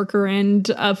sex worker and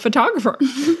a photographer.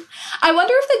 I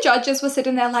wonder if the judges were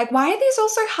sitting there like, why are these all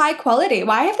so high quality?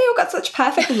 Why have they all got such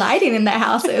perfect lighting in their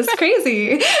houses?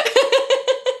 Crazy.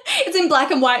 It's in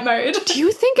black and white mode. Do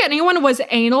you think anyone was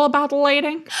anal about the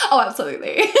lighting? Oh,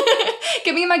 absolutely.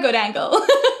 Give me my good angle.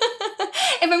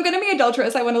 If I'm going to be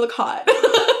adulterous, I want to look hot.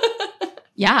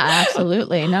 Yeah,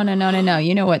 absolutely. No.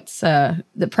 You know what's the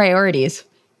priorities.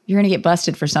 You're going to get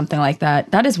busted for something like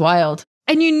that. That is wild.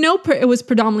 And it was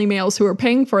predominantly males who were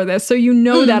paying for this. So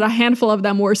that a handful of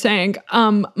them were saying,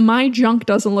 my junk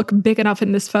doesn't look big enough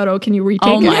in this photo. Can you retake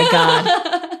it? Oh my God.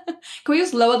 Can we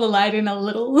just lower the lighting a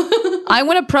little? I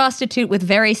want a prostitute with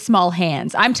very small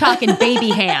hands. I'm talking baby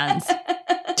hands.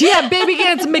 Do you have baby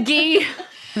hands, McGee?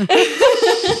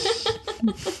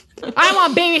 I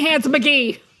want baby hands,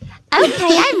 McGee.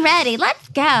 Okay, I'm ready. Let's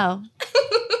go.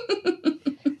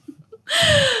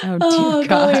 Oh, dear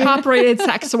God. Top-rated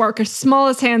sex worker,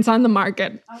 smallest hands on the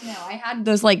market. Oh, no. I had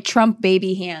those, like, Trump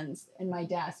baby hands in my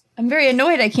desk. I'm very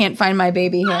annoyed I can't find my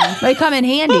baby hands. They come in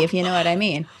handy, if you know what I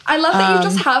mean. I love that you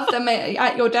just have them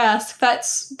at your desk.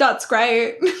 That's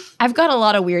great. I've got a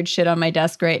lot of weird shit on my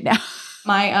desk right now.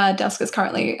 My desk is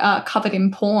currently covered in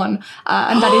porn,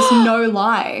 and that is no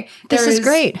lie. This is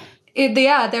great.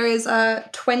 There is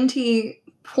 20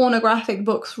 pornographic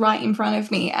books right in front of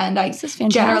me, and I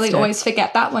generally always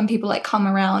forget that when people like come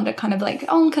around and kind of like,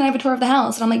 oh, can I have a tour of the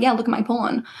house? And I'm like, yeah, look at my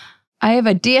porn. I have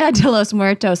a Dia de los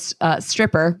Muertos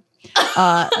stripper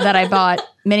that I bought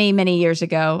many, many years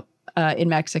ago in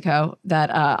Mexico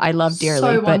that I love dearly.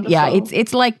 So but yeah,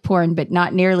 it's like porn, but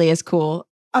not nearly as cool.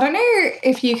 I don't know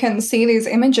if you can see these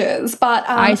images, but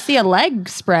I see a leg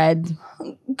spread.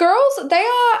 Girls, they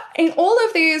are, in all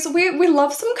of these, we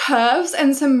love some curves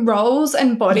and some rolls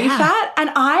and body fat, and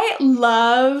I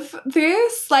love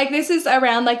this. Like, this is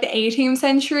around like the 18th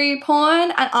century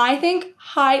porn, and I think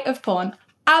height of porn.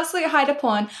 Absolute height of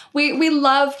porn. We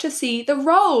love to see the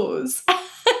rolls.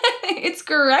 It's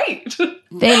great.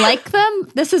 They like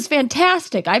them? This is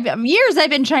fantastic. Years I've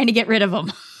been trying to get rid of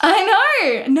them.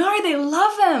 I know. No, they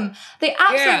love them. They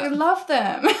absolutely love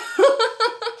them.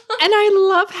 And I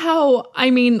love how,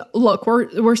 I mean, look,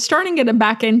 we're starting to get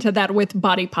back into that with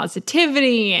body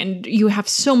positivity, and you have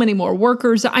so many more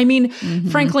workers. I mean,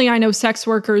 frankly, I know sex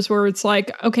workers where it's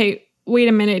like, okay, wait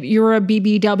a minute, you're a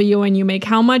BBW and you make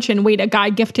how much? And wait, a guy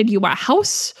gifted you a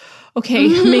house? Okay,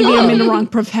 maybe I'm in the wrong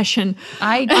profession.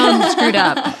 I screwed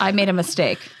up. I made a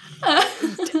mistake.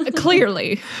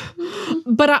 Clearly.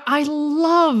 But I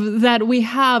love that we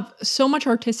have so much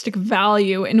artistic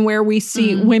value in where we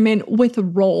see women with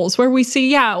roles, where we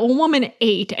see, yeah, a woman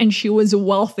ate and she was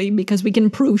wealthy because we can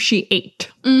prove she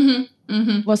ate.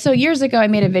 Well, so years ago, I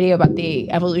made a video about the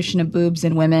evolution of boobs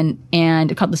in women,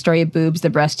 and called The Story of Boobs, the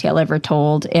Breast Tale Ever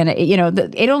Told. And,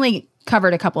 it only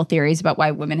covered a couple of theories about why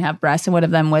women have breasts. And one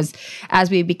of them was, as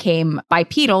we became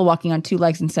bipedal, walking on 2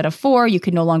 legs instead of 4, you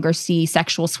could no longer see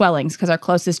sexual swellings because our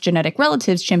closest genetic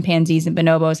relatives, chimpanzees and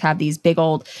bonobos, have these big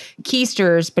old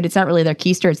keisters, but it's not really their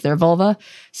keister, it's their vulva.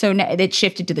 So it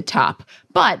shifted to the top.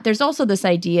 But there's also this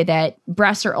idea that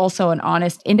breasts are also an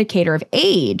honest indicator of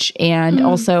age. And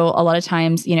also a lot of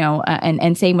times,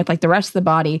 and same with like the rest of the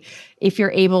body, if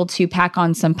you're able to pack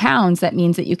on some pounds, that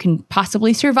means that you can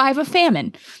possibly survive a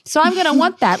famine. So I'm going to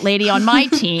want that lady on my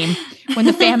team when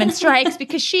the famine strikes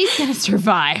because she's going to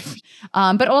survive.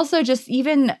 But also just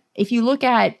even if you look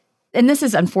at, and this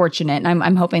is unfortunate, and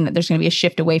I'm hoping that there's going to be a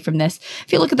shift away from this.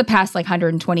 If you look at the past like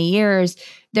 120 years,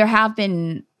 there have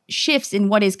been shifts in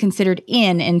what is considered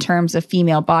in terms of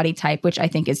female body type, which I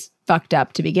think is fucked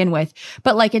up to begin with.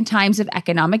 But like in times of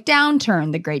economic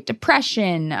downturn, the Great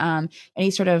Depression,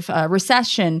 any sort of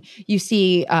recession, you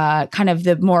see kind of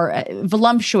the more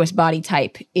voluptuous body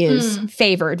type is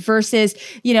favored versus,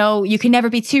 you can never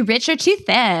be too rich or too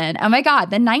thin. Oh my God,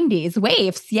 the 90s,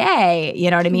 waifs, yay.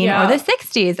 You know what I mean? Yeah. Or the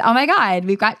 60s. Oh my God,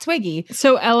 we've got Twiggy.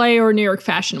 So LA or New York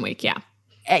Fashion Week, yeah.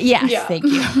 Yes, thank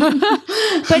you.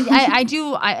 But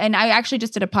I actually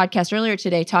just did a podcast earlier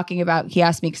today talking about, he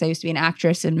asked me because I used to be an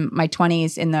actress in my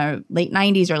 20s in the late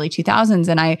 90s, early 2000s.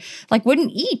 And I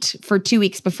wouldn't eat for 2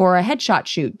 weeks before a headshot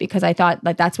shoot because I thought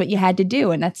that's what you had to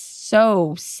do. And that's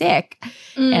so sick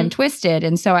and twisted.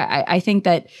 And so I think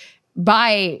that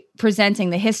by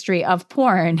presenting the history of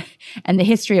porn and the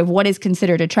history of what is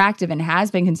considered attractive and has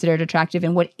been considered attractive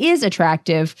and what is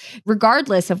attractive,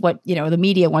 regardless of what, the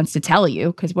media wants to tell you,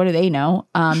 because what do they know?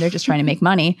 They're just trying to make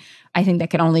money. I think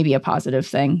that can only be a positive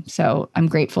thing. So I'm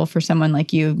grateful for someone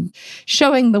like you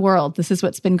showing the world this is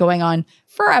what's been going on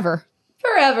forever.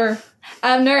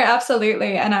 No,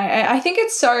 absolutely. And I think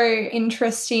it's so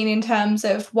interesting in terms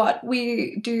of what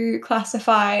we do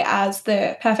classify as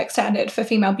the perfect standard for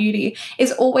female beauty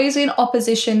is always in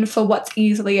opposition for what's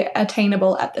easily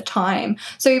attainable at the time.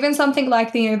 So even something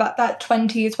like that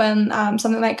 20s when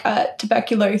something like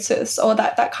tuberculosis or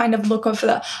that kind of look of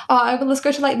let's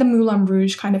go to like the Moulin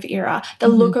Rouge kind of era, the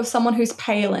look of someone who's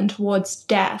pale and towards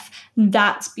death.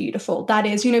 That's beautiful. That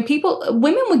is,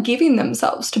 women were giving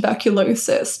themselves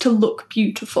tuberculosis to look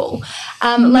beautiful.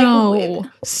 No,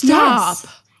 stop.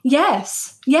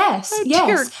 Yes.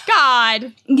 Dear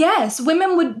God. Yes,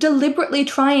 women would deliberately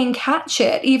try and catch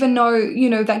it, even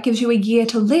though, that gives you a year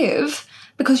to live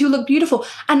because you look beautiful.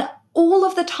 And all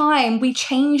of the time we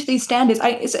change these standards.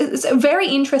 It's a very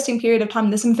interesting period of time.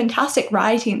 There's some fantastic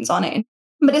writings on it.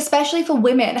 But especially for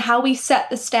women, how we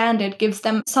set the standard gives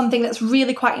them something that's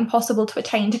really quite impossible to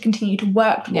attain to continue to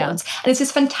work towards. Yeah. And it's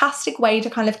this fantastic way to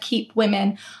kind of keep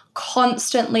women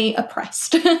constantly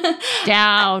oppressed.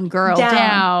 Down, girl,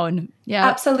 down. Yeah,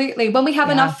 absolutely. When we have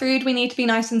enough food, we need to be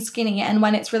nice and skinny. And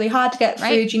when it's really hard to get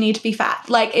food, you need to be fat.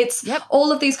 Like it's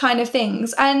all of these kind of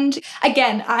things. And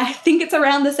again, I think it's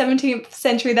around the 17th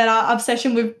century that our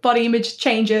obsession with body image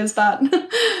changes, but...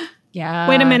 Yeah.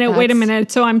 Wait a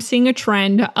minute. So I'm seeing a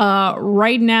trend.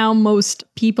 Right now, most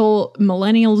people,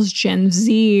 millennials, Gen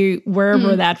Z,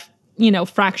 wherever that,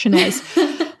 fraction is,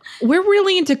 we're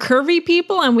really into curvy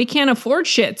people and we can't afford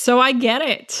shit. So I get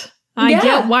it. I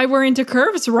get why we're into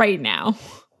curves right now.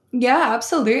 Yeah,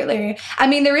 absolutely. I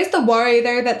mean, there is the worry,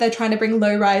 though, that they're trying to bring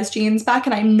low-rise jeans back,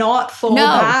 and I'm not for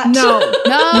that. No.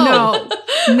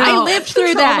 I lived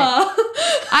through that.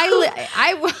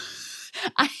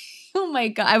 Oh my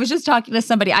God. I was just talking to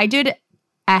somebody. I did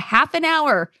a half an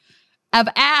hour of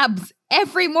abs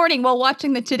every morning while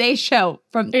watching the Today Show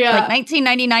from like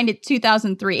 1999 to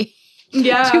 2003.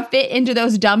 Yeah. To fit into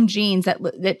those dumb jeans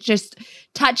that just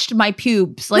touched my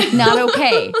pubes. Like, not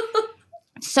okay.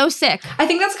 So sick. I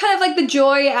think that's kind of like the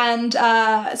joy and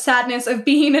sadness of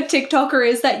being a TikToker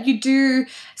is that you do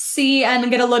see and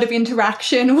get a lot of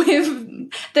interaction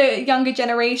with the younger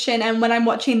generation. And when I'm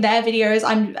watching their videos,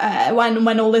 I'm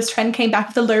when all this trend came back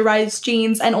with the low-rise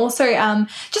jeans and also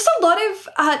just a lot of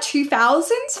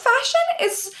 2000s fashion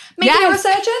is making a Yes.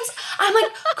 resurgence. I'm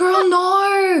like, girl,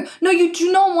 no, you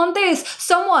do not want this.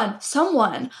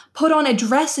 Someone put on a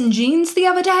dress and jeans the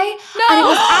other day, and it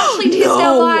was actually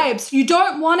Tisdale vibes. You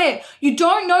don't want it. You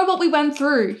don't know what we went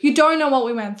through.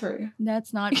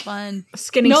 That's not fun.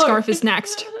 Skinny scarf is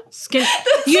next.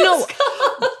 You know,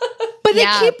 but they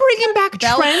keep bringing back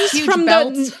trends huge from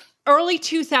belts. the early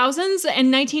 2000s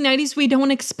and 1990s we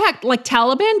don't expect. Like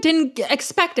Taliban didn't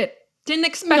expect it.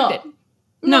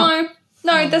 No,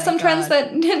 there's some trends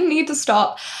that need to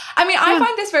stop. I mean, I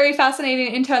find this very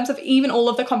fascinating in terms of even all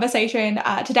of the conversation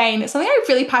today, and it's something I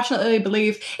really passionately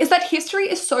believe, is that history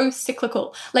is so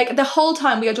cyclical. Like, the whole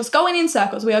time we are just going in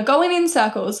circles.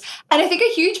 And I think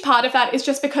a huge part of that is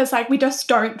just because, like, we just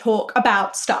don't talk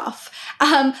about stuff.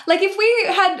 Like, if we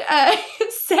had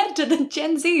said to the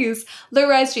Gen Zs,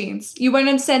 low-rise jeans, you won't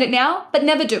understand it now, but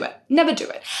never do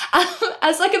it.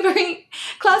 As, like, a very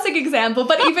classic example,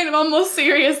 but even on more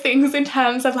serious things in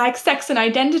terms of, like, sex and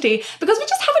identity, because we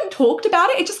just haven't talked about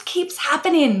it. It just keeps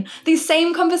happening. These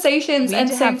same conversations and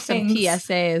same things.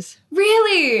 PSAs.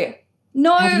 Really?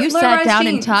 No. Have you sat down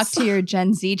jeans. and talked to your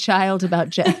Gen Z child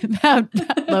about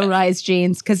low-rise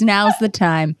jeans? Because now's the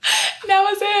time. That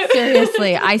was it.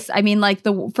 Seriously, I mean, like,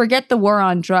 forget the war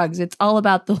on drugs. It's all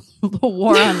about the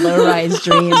war on low-rise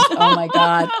dreams. Oh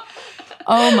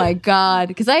my god!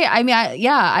 Because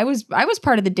I was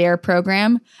part of the DARE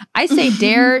program. I say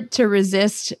dare to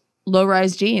resist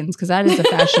low-rise jeans, because that is a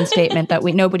fashion statement that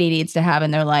nobody needs to have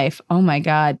in their life. Oh my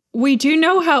god! We do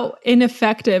know how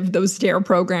ineffective those DARE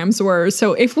programs were.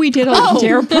 So if we did a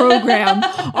DARE program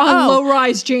on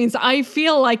low-rise jeans, I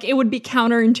feel like it would be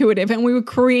counterintuitive, and we would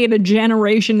create a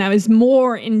generation that is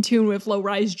more in tune with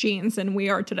low-rise jeans than we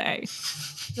are today.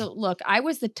 So look, I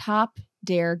was the top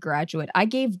DARE graduate. I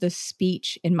gave the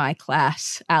speech in my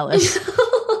class, Alice.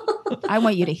 I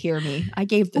want you to hear me. I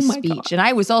gave the speech. God. And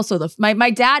I was also my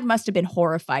dad must have been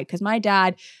horrified, because my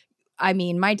dad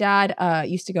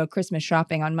used to go Christmas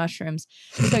shopping on mushrooms.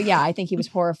 So yeah, I think he was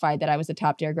horrified that I was a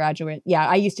top DARE graduate. Yeah,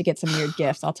 I used to get some weird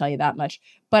gifts, I'll tell you that much.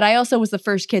 But I also was the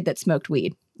first kid that smoked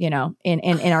weed, in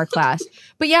our class.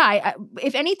 But yeah,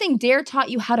 if anything, DARE taught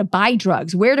you how to buy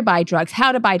drugs, where to buy drugs,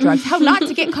 how to buy drugs, how not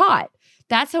to get caught.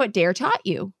 That's what DARE taught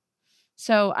you.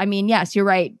 So, I mean, yes, you're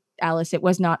right, Alice, it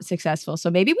was not successful.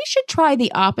 So maybe we should try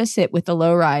the opposite with the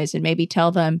low rise and maybe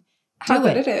tell them, how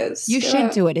good it is. You should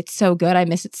do it. It's so good. I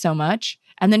miss it so much.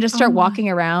 And then just start walking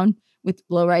around with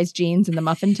low rise jeans and the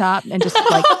muffin top, and just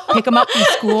like pick them up from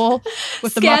school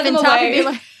with the muffin top and be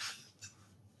like,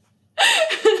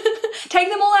 take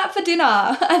them all out for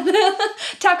dinner and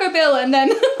Taco Bell, and then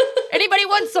anybody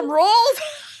want some rolls?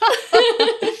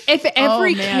 If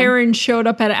every Karen showed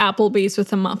up at Applebee's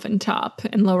with a muffin top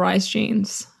and low-rise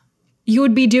jeans, you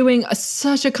would be doing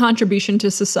such a contribution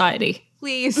to society.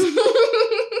 Please,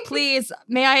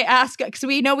 may I ask, because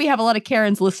we know we have a lot of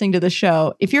Karens listening to the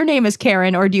show. If your name is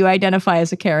Karen, or do you identify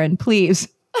as a Karen, please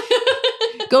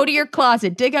go to your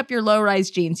closet, dig up your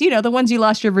low-rise jeans, the ones you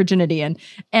lost your virginity in,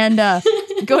 and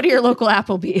go to your local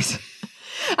Applebee's.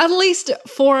 At least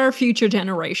for our future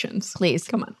generations. Please.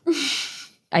 Come on.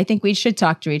 I think we should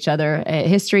talk to each other.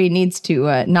 History needs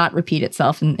to not repeat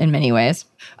itself in many ways.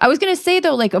 I was going to say,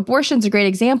 though, like, abortion's a great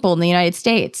example in the United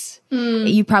States.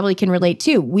 You probably can relate,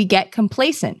 too. We get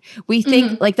complacent. We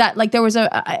think like that, like there was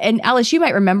and Alice, you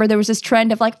might remember, there was this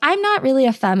trend of like, I'm not really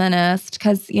a feminist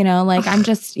because, I'm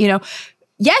just, yes,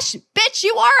 bitch,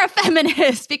 you are a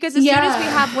feminist. Because as soon as we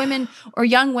have women or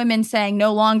young women saying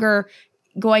no longer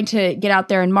going to get out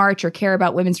there and march or care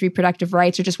about women's reproductive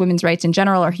rights, or just women's rights in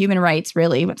general, or human rights,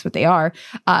 really, that's what they are,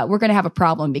 we're going to have a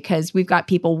problem, because we've got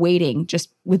people waiting just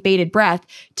with bated breath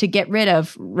to get rid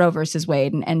of Roe versus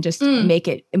Wade and just make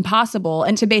it impossible,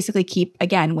 and to basically keep,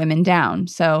 again, women down.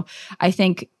 So I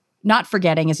think not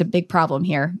forgetting is a big problem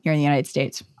here in the United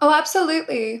States. Oh,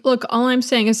 absolutely. Look, all I'm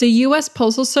saying is the U.S.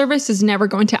 Postal Service is never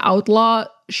going to outlaw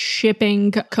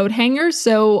shipping coat hangers,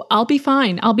 so I'll be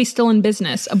fine. I'll be still in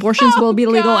business. Abortions will be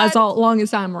legal as long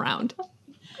as I'm around.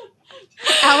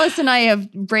 Alice and I have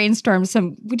brainstormed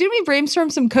some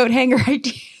coat hanger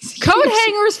ideas?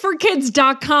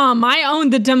 Coathangersforkids.com. I own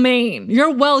the domain.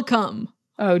 You're welcome.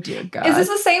 Oh, dear God. Is this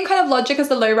the same kind of logic as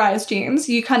the low-rise jeans?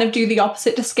 You kind of do the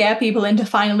opposite to scare people into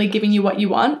finally giving you what you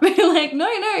want. But you're like, no,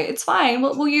 it's fine.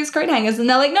 We'll use coat hangers. And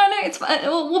they're like, no, it's fine.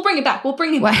 We'll bring it back.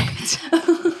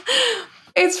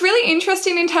 It's really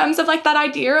interesting in terms of like that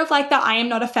idea of like that I am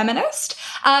not a feminist,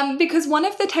 because one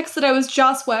of the texts that I was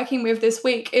just working with this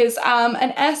week is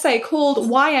an essay called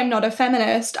Why I'm Not a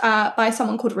Feminist by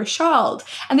someone called Richard.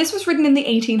 And this was written in the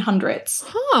 1800s.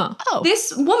 Huh. Oh.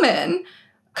 This woman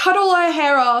cut all her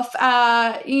hair off,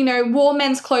 wore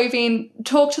men's clothing,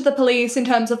 talked to the police in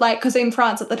terms of like, because in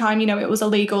France at the time, it was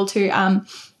illegal to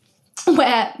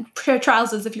wear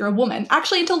trousers if you're a woman.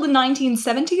 Actually, until the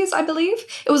 1970s, I believe,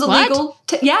 it was illegal.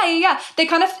 Yeah.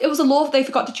 It was a law they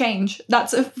forgot to change.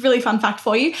 That's a really fun fact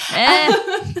for you.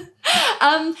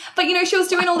 But she was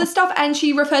doing all this stuff, and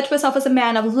she referred to herself as a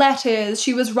man of letters.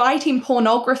 She was writing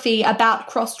pornography about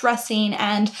cross-dressing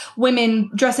and women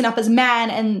dressing up as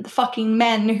man and fucking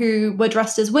men who were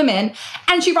dressed as women.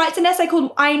 And she writes an essay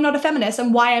called I Am Not a Feminist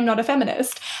and Why I'm Not a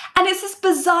Feminist. And it's this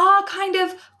bizarre kind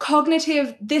of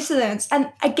cognitive dissonance,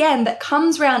 and again, that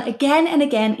comes around again and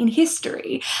again in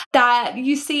history that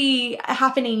you see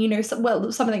happening,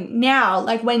 something now,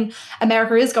 like when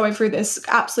America is going through this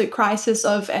absolute crisis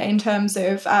in terms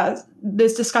of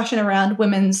this discussion around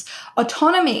women's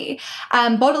autonomy,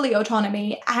 bodily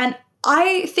autonomy. And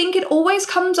I think it always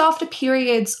comes after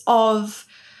periods of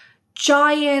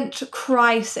giant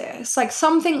crisis, like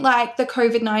something like the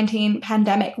COVID-19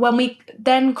 pandemic, when we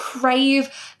then crave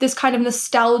this kind of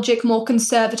nostalgic, more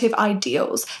conservative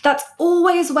ideals. That's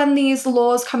always when these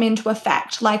laws come into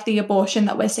effect, like the abortion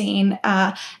that we're seeing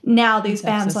now, these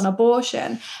bans on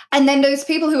abortion. And then those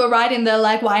people who are writing, they're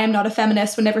like, why I'm not a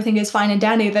feminist when everything is fine and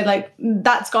dandy, they're like,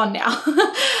 that's gone now.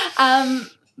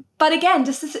 But again,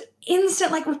 just this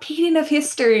instant like repeating of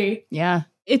history. Yeah.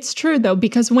 It's true, though,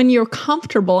 because when you're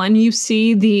comfortable and you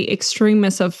see the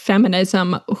extremists of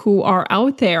feminism who are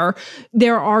out there,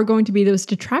 there are going to be those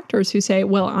detractors who say,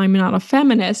 well, I'm not a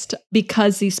feminist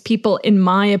because these people, in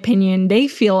my opinion, they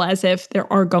feel as if they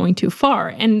are going too far.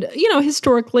 And,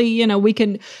 historically, we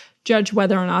can judge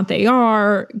whether or not they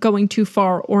are going too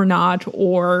far or not,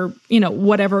 or,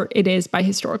 whatever it is by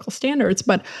historical standards.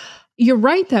 But you're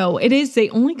right, though. They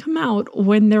only come out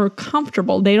when they're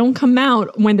comfortable. They don't come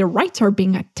out when their rights are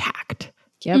being attacked.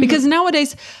 Yep. Because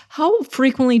nowadays, how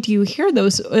frequently do you hear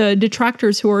those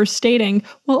detractors who are stating,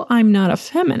 well, I'm not a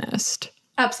feminist?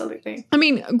 Absolutely. I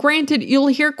mean, granted, you'll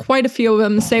hear quite a few of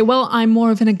them say, well, I'm more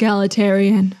of an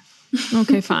egalitarian.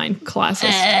 Okay, fine.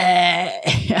 Classist.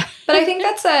 But I think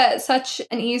that's such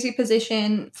an easy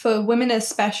position for women,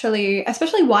 especially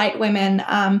white women.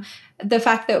 The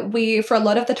fact that for a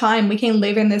lot of the time, we can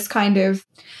live in this kind of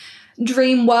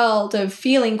dream world of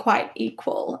feeling quite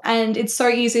equal. And it's so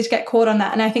easy to get caught on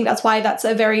that. And I think that's why that's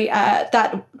a very,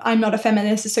 that I'm not a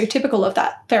feminist is so typical of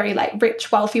that very like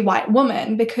rich, wealthy white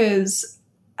woman, because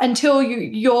until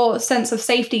your sense of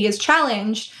safety is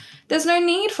challenged, there's no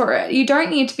need for it. You don't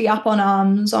need to be up on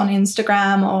arms on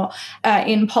Instagram or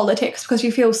in politics because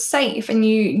you feel safe, and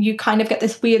you kind of get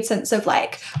this weird sense of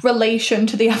like relation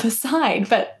to the other side.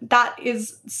 But that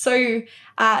is so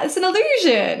it's an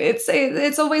illusion.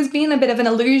 It's always been a bit of an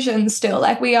illusion still.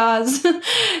 Like we are,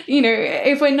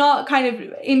 if we're not kind of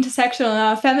intersectional in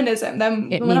our feminism,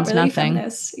 then we're not really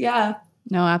feminists. Yeah.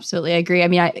 No, absolutely. I agree. I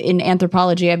mean, in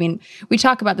anthropology, we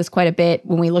talk about this quite a bit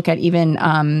when we look at even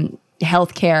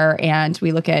healthcare, and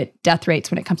we look at death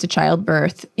rates when it comes to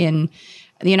childbirth. In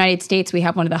the United States, we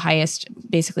have one of the highest,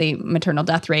 basically, maternal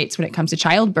death rates when it comes to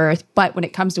childbirth. But when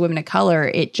it comes to women of color,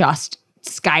 it just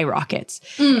skyrockets.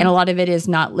 And a lot of it is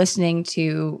not listening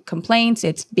to complaints.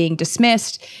 It's being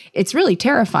dismissed. It's really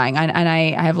terrifying. And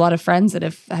I have a lot of friends that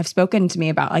have spoken to me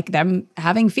about like them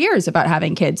having fears about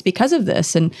having kids because of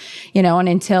this. And, and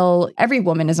until every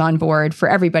woman is on board for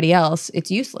everybody else, it's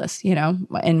useless,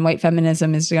 and white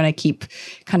feminism is going to keep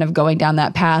kind of going down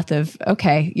that path of,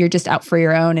 okay, you're just out for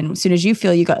your own. And as soon as you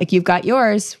feel you've got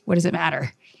yours, what does it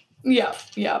matter? Yeah,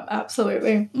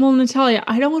 absolutely. Well, Natalia,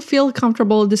 I don't feel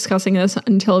comfortable discussing this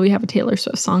until we have a Taylor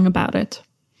Swift song about it.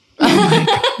 Oh my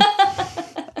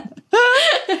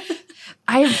God.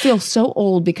 I feel so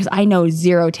old because I know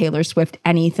zero Taylor Swift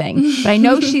anything. But I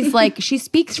know she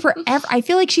speaks forever. I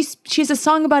feel like she's a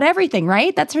song about everything,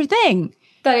 right? That's her thing.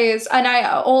 That is. And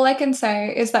all I can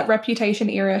say is that Reputation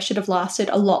era should have lasted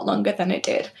a lot longer than it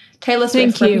did. Taylor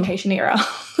Swift's Reputation era.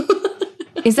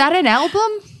 Is that an album?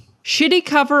 Shitty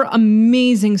cover,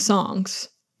 amazing songs.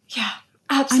 Yeah,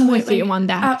 absolutely. I'm with you on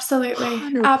that. Absolutely,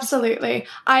 100%. Absolutely.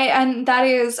 And that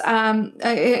is,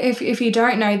 if you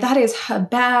don't know, that is her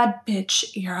bad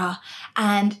bitch era,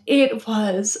 and it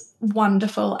was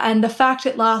wonderful. And the fact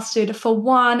it lasted for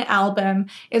one album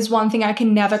is one thing I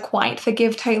can never quite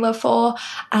forgive Taylor for.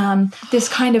 This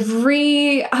kind of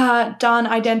redone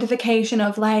identification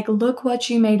of like, look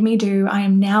what you made me do. I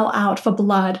am now out for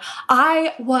blood.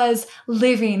 I was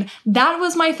living. That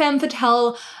was my femme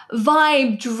fatale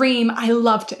vibe dream. I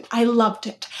loved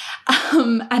it.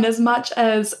 And as much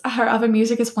as her other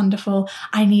music is wonderful,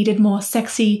 I needed more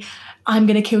sexy, I'm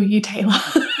gonna kill you, Taylor.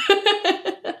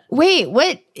 Wait,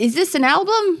 what? Is this an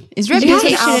album? Is Yes,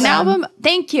 Reputation an album. album?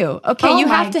 Thank you. Okay, Oh you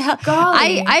my have to help.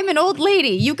 golly. I'm an old lady.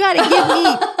 You gotta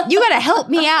you gotta help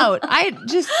me out.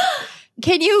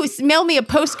 Can you mail me a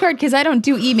postcard? Because I don't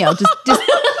do email. Just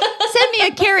send me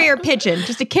a carrier pigeon.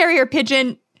 Just a carrier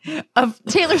pigeon of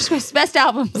Taylor Swift's best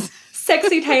albums.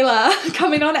 Sexy Taylor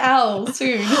coming on L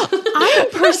soon. I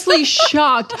am personally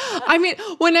shocked. I mean,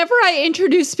 whenever I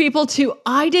introduce people to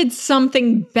I did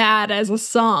something bad as a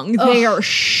song, they are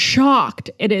shocked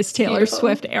it is Taylor Beautiful.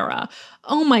 Swift era.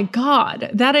 Oh my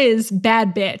God. That is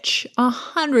bad bitch.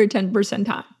 110%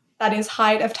 time. That is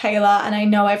height of Taylor, and I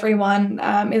know everyone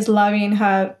is loving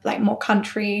her like more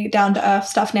country, down to earth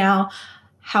stuff now.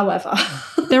 However,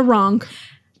 They're wrong.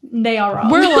 they are wrong.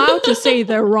 We're allowed to say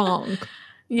they're wrong.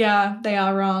 Yeah, they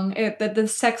are wrong. The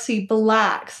sexy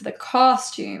blacks, the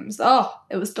costumes. Oh,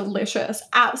 it was delicious.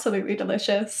 Absolutely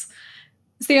delicious.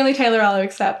 It's the only Taylor I'll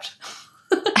accept.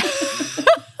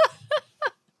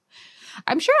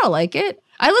 I'm sure I'll like it.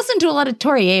 I listened to a lot of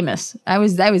Tori Amos. I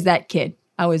was that kid.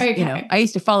 I was, Okay. I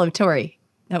used to follow Tori.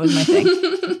 That was my thing.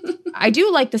 I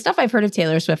do like the stuff I've heard of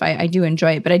Taylor Swift. I do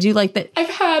enjoy it, but I do like that. I've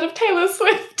heard of Taylor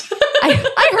Swift.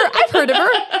 I've heard of her.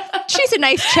 She's a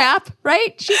nice chap,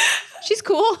 right? She's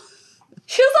cool.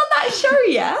 She was on that show,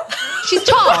 yeah? She's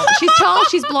tall. She's tall.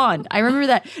 She's blonde. I remember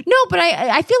that. No, but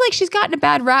I feel like she's gotten a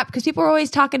bad rap because people are always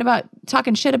talking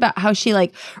shit about how she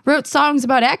like wrote songs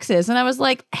about exes, and I was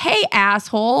like, hey,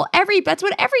 asshole! That's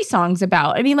what every song's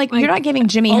about. I mean, like you're not giving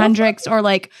Jimi Hendrix or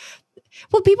like.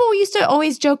 Well, people used to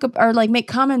always joke or like make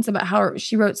comments about how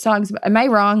she wrote songs. Am I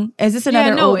wrong? Is this another?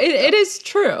 Yeah, no, it is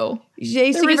true. There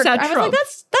is that I was trope. like,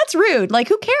 that's rude. Like,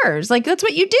 who cares? Like, that's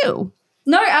what you do.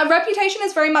 No, Reputation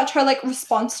is very much her like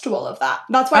response to all of that.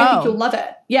 That's why I think you'll love it.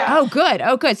 Yeah. Oh, good.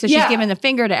 Oh, good. So she's Yeah. giving the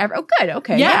finger to every. Oh, good.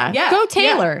 Okay. Yeah, yeah, Go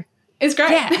Taylor. It's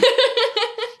great. Yeah.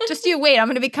 Just you wait. I'm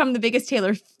going to become the biggest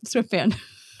Taylor Swift fan.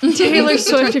 Taylor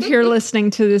Swift, if you're listening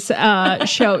to this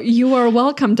show, you are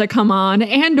welcome to come on,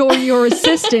 and or your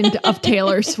assistant of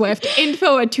Taylor Swift,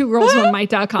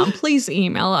 info@twogirlsonemic.com. Please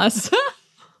email us.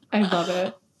 I love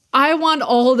it. I want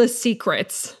all the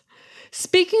secrets.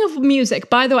 Speaking of music,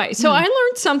 by the way, so I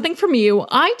learned something from you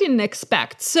I didn't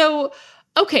expect. So,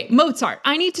 okay, Mozart.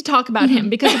 I need to talk about him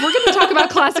because if we're going to talk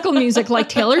about classical music like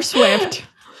Taylor Swift,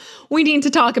 we need to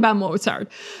talk about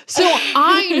Mozart. So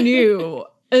I knew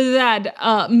that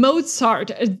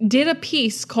Mozart did a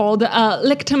piece called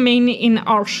Lichtmain in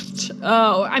Arscht.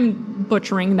 I'm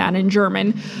butchering that in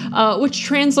German, which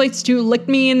translates to lick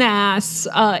me in the ass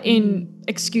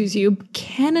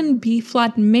canon B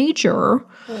flat major.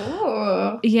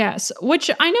 Oh. Yes,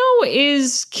 which I know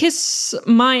is kiss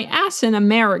my ass in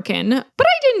American, but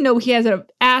I didn't know he has an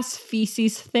ass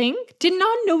feces thing. Did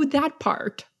not know that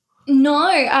part. No,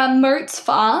 Moats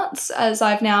Farts, as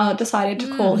I've now decided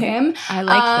to call him. I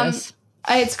like this.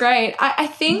 It's great. I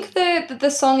think the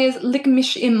song is Lick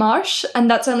mich im Marsch, and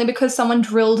that's only because someone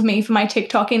drilled me for my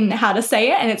TikTok in how to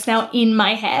say it, and it's now in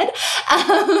my head.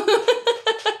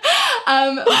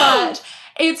 But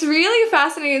it's really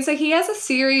fascinating. So he has a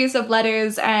series of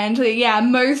letters, and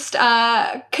most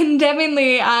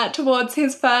condemningly towards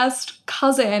his first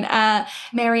cousin,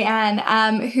 Mary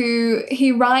Ann, who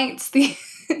he writes these.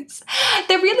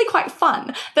 They're really quite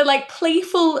fun. They're like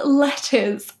playful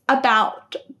letters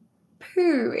about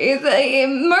poo.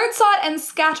 Mozart and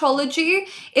Scatology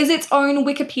is its own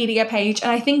Wikipedia page,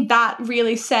 and I think that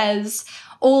really says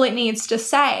all it needs to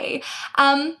say.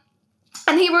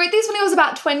 And he wrote these when he was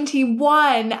about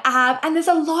 21, and there's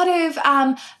a lot of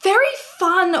very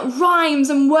fun rhymes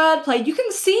and wordplay. You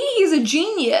can see he's a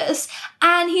genius,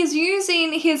 and he's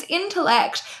using his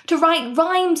intellect to write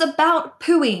rhymes about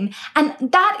pooing. And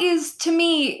that is, to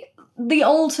me, the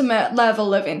ultimate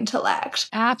level of intellect.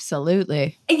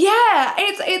 Absolutely. Yeah,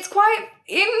 it's quite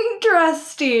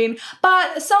interesting,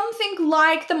 but something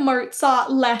like the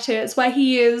Mozart letters where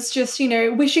he is just,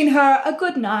 wishing her a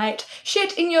good night,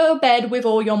 shit in your bed with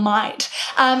all your might,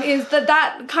 is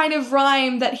that kind of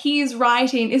rhyme that he's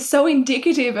writing is so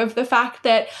indicative of the fact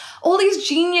that all these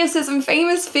geniuses and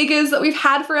famous figures that we've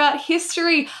had throughout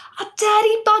history are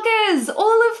dirty buggers,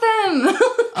 all of them.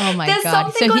 Oh my There's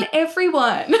God. something on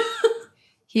everyone.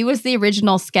 He was the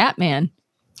original scat man.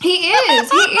 He is.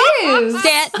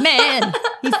 Scat man.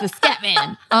 He's the scat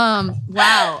man.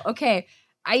 Wow. Okay.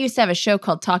 I used to have a show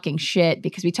called Talking Shit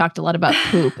because we talked a lot about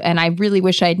poop, and I really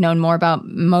wish I'd known more about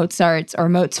Mozart's or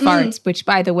Moats Farts, which,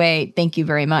 by the way, thank you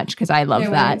very much because I love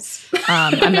that.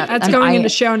 That's going into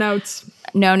show notes.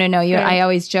 No. I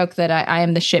always joke that I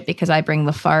am the shit because I bring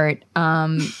the fart.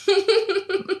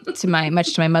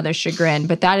 much to my mother's chagrin,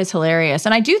 but that is hilarious.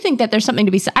 And I do think that there's something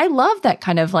to be said. I love that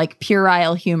kind of like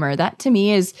puerile humor. That to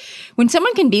me is when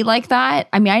someone can be like that.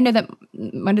 I mean, I know that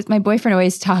my boyfriend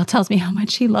always tells me how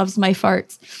much he loves my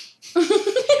farts.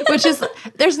 Which is,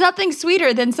 there's nothing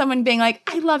sweeter than someone being like,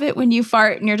 I love it when you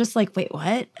fart. And you're just like, wait,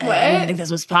 what? I didn't think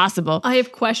this was possible. I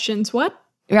have questions. What?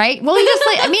 Right? Well, he just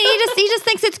like, I mean, he just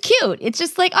thinks it's cute. It's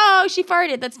just like, oh, she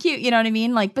farted. That's cute. You know what I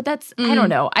mean? Like, but that's, I don't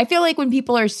know. I feel like when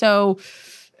people are so,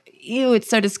 ew, it's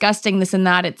so disgusting, this and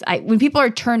that. When people are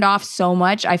turned off so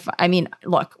much, I mean,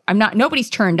 look, nobody's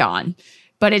turned on,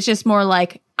 but it's just more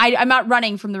like, I'm not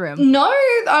running from the room. No,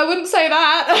 I wouldn't say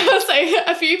that. I would say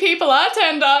a few people are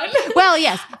turned on. Well,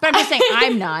 yes, but I'm just saying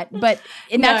I'm not.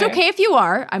 And that's okay if you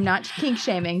are. I'm not kink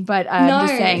shaming, but I'm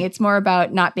just saying it's more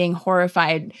about not being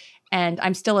horrified. And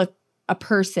I'm still a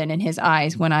person in his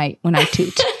eyes when I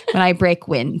toot, when I break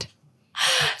wind.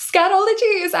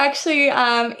 Scatology is actually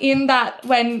in that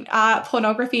when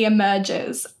pornography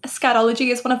emerges,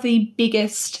 scatology is one of the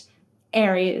biggest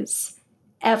areas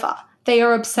ever. They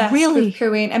are obsessed with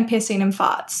pooing and pissing and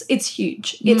farts. It's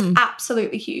huge. It's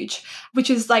absolutely huge, which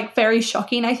is like very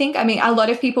shocking, I think. I mean, a lot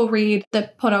of people read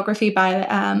the pornography by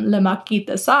Le Marquis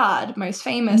de Sade, most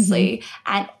famously,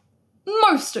 and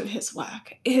most of his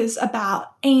work is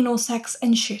about anal sex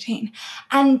and shitting.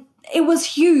 And it was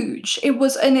huge.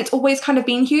 And it's always kind of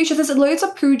been huge. There's loads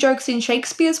of poo jokes in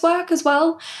Shakespeare's work as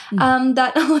well,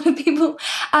 that a lot of people,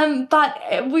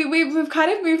 but we've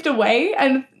kind of moved away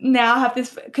and now have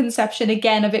this conception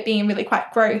again of it being really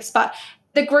quite gross. But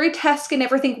the grotesque and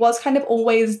everything was kind of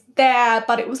always there,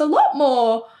 but it was a lot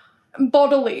more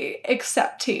bodily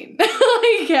accepting,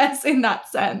 I guess, in that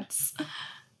sense.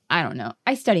 I don't know.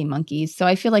 I study monkeys, so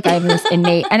I feel like I have this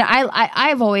innate, and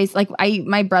I've always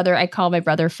I call my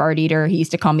brother Fart Eater. He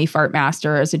used to call me Fart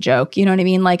Master as a joke. You know what I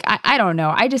mean? Like, I don't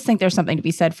know. I just think there's something to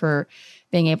be said for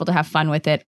being able to have fun with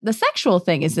it. The sexual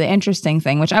thing is the interesting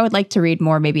thing, which I would like to read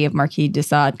more maybe of Marquis de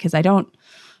Sade, because I don't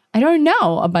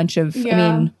know a bunch of, I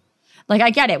mean, like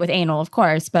I get it with anal, of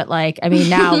course, but like, I mean,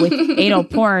 now with anal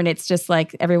porn, it's just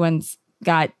like everyone's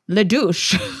got le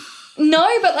douche. No,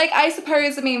 but like, I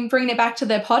suppose, I mean, bringing it back to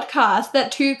the podcast,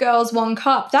 that 2 girls, 1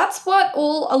 cup, that's what a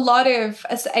lot of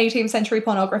 18th century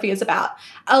pornography is about.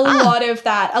 A lot of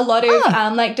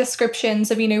like descriptions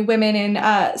of, you know, women in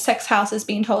sex houses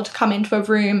being told to come into a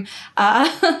room,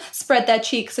 spread their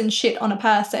cheeks and shit on a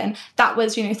person. That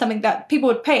was, you know, something that people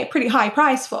would pay a pretty high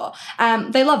price for.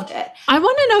 They loved it. I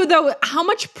want to know, though, how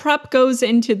much prep goes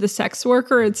into the sex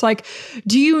worker? It's like,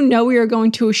 do you know you're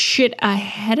going to shit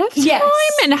ahead of time? Yes.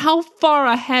 And how far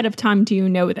ahead of time do you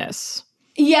know this?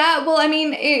 Yeah, well, I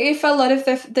mean, if a lot of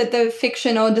the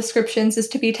fiction or descriptions is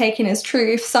to be taken as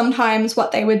truth, sometimes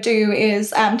what they would do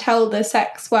is tell the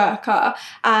sex worker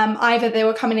either they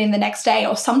were coming in the next day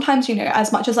or sometimes, you know,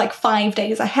 as much as like 5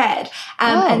 days ahead.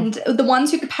 And the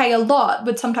ones who could pay a lot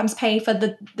would sometimes pay for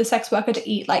the sex worker to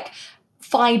eat like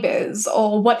fibers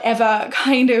or whatever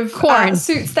kind of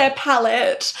suits their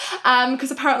palate, because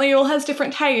apparently it all has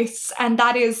different tastes, and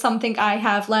that is something I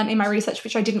have learned in my research,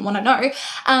 which I didn't want to know.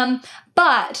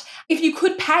 But if you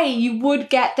could pay, you would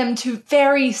get them to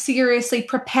very seriously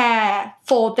prepare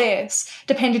for this,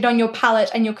 depending on your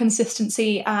palate and your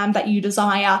consistency that you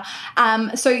desire.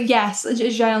 So yes,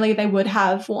 generally they would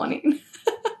have warning.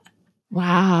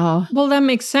 Wow. Well, that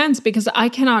makes sense because I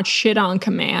cannot shit on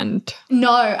command.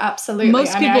 No, absolutely.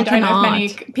 Most people I don't know if many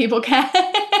cannot. people can.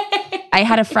 I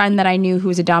had a friend that I knew who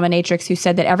was a dominatrix who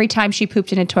said that every time she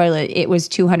pooped in a toilet, it was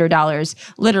 $200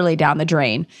 literally down the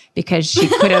drain because she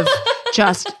could have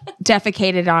just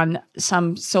defecated on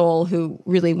some soul who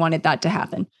really wanted that to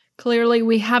happen. Clearly,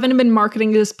 we haven't been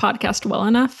marketing this podcast well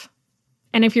enough.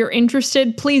 And if you're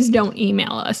interested, please don't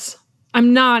email us.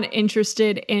 I'm not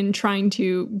interested in trying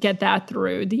to get that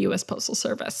through the U.S. Postal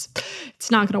Service.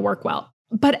 It's not going to work well.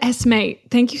 But Esme,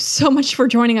 thank you so much for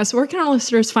joining us. Where can our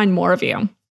listeners find more of you?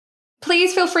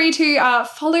 Please feel free to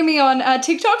follow me on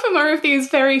TikTok for more of these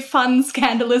very fun,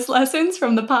 scandalous lessons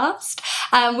from the past,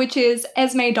 which is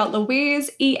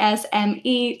esme.louise,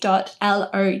 esme.louise.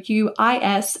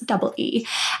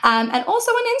 And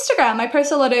also on Instagram, I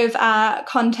post a lot of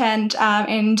content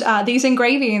and these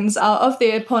engravings of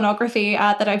the pornography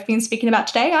that I've been speaking about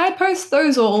today. I post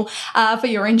those all for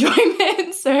your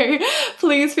enjoyment, so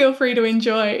please feel free to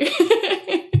enjoy.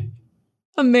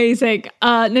 Amazing.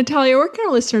 Natalia, where can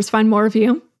our listeners find more of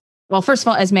you? Well, first of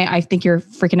all, Esme, I think you're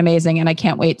freaking amazing, and I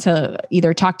can't wait to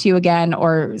either talk to you again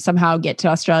or somehow get to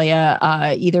Australia,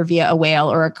 either via a whale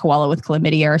or a koala with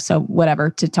chlamydia, or so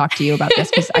whatever, to talk to you about this,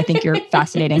 because I think you're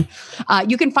fascinating.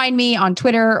 You can find me on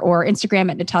Twitter or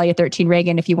Instagram at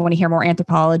Natalia13Reagan if you want to hear more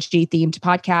anthropology-themed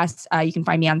podcasts. You can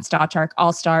find me on Star Trek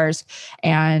All-Stars,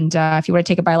 and if you want to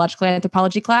take a biological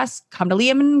anthropology class, come to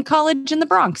Lehman College in the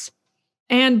Bronx.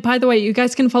 And by the way, you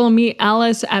guys can follow me,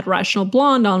 Alice, at Rational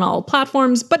Blonde on all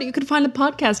platforms, but you can find the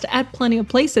podcast at plenty of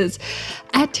places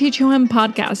at THOM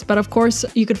Podcast. But of course,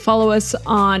 you could follow us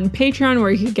on Patreon,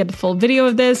 where you can get a full video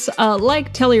of this.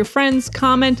 Tell your friends,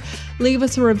 comment, leave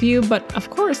us a review. But of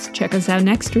course, check us out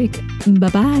next week.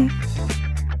 Bye-bye.